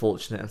very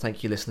fortunate, and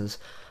thank you, listeners,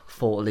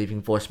 for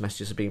leaving voice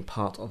messages and being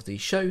part of the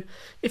show.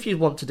 If you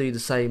want to do the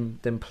same,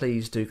 then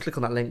please do click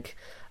on that link,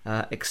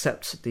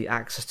 accept the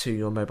access to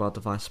your mobile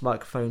device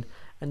microphone,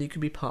 and you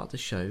can be part of the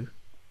show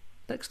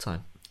next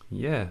time.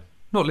 Yeah,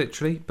 not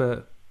literally,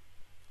 but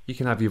you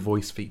can have your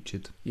voice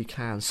featured. You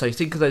can. So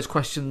think of those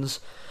questions,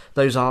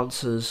 those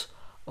answers,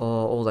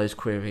 or all those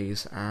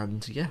queries,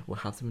 and we'll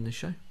have them in the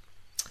show.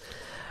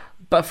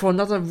 But for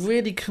another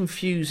really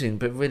confusing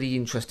but really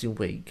interesting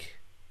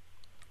week,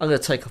 I'm going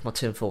to take off my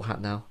tinfoil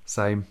hat now.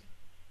 Same.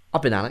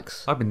 I've been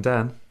Alex. I've been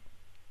Dan.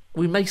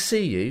 We may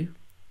see you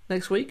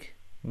next week.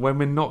 When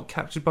we're not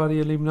captured by the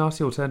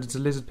Illuminati or turned into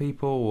lizard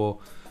people or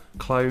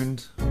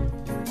cloned.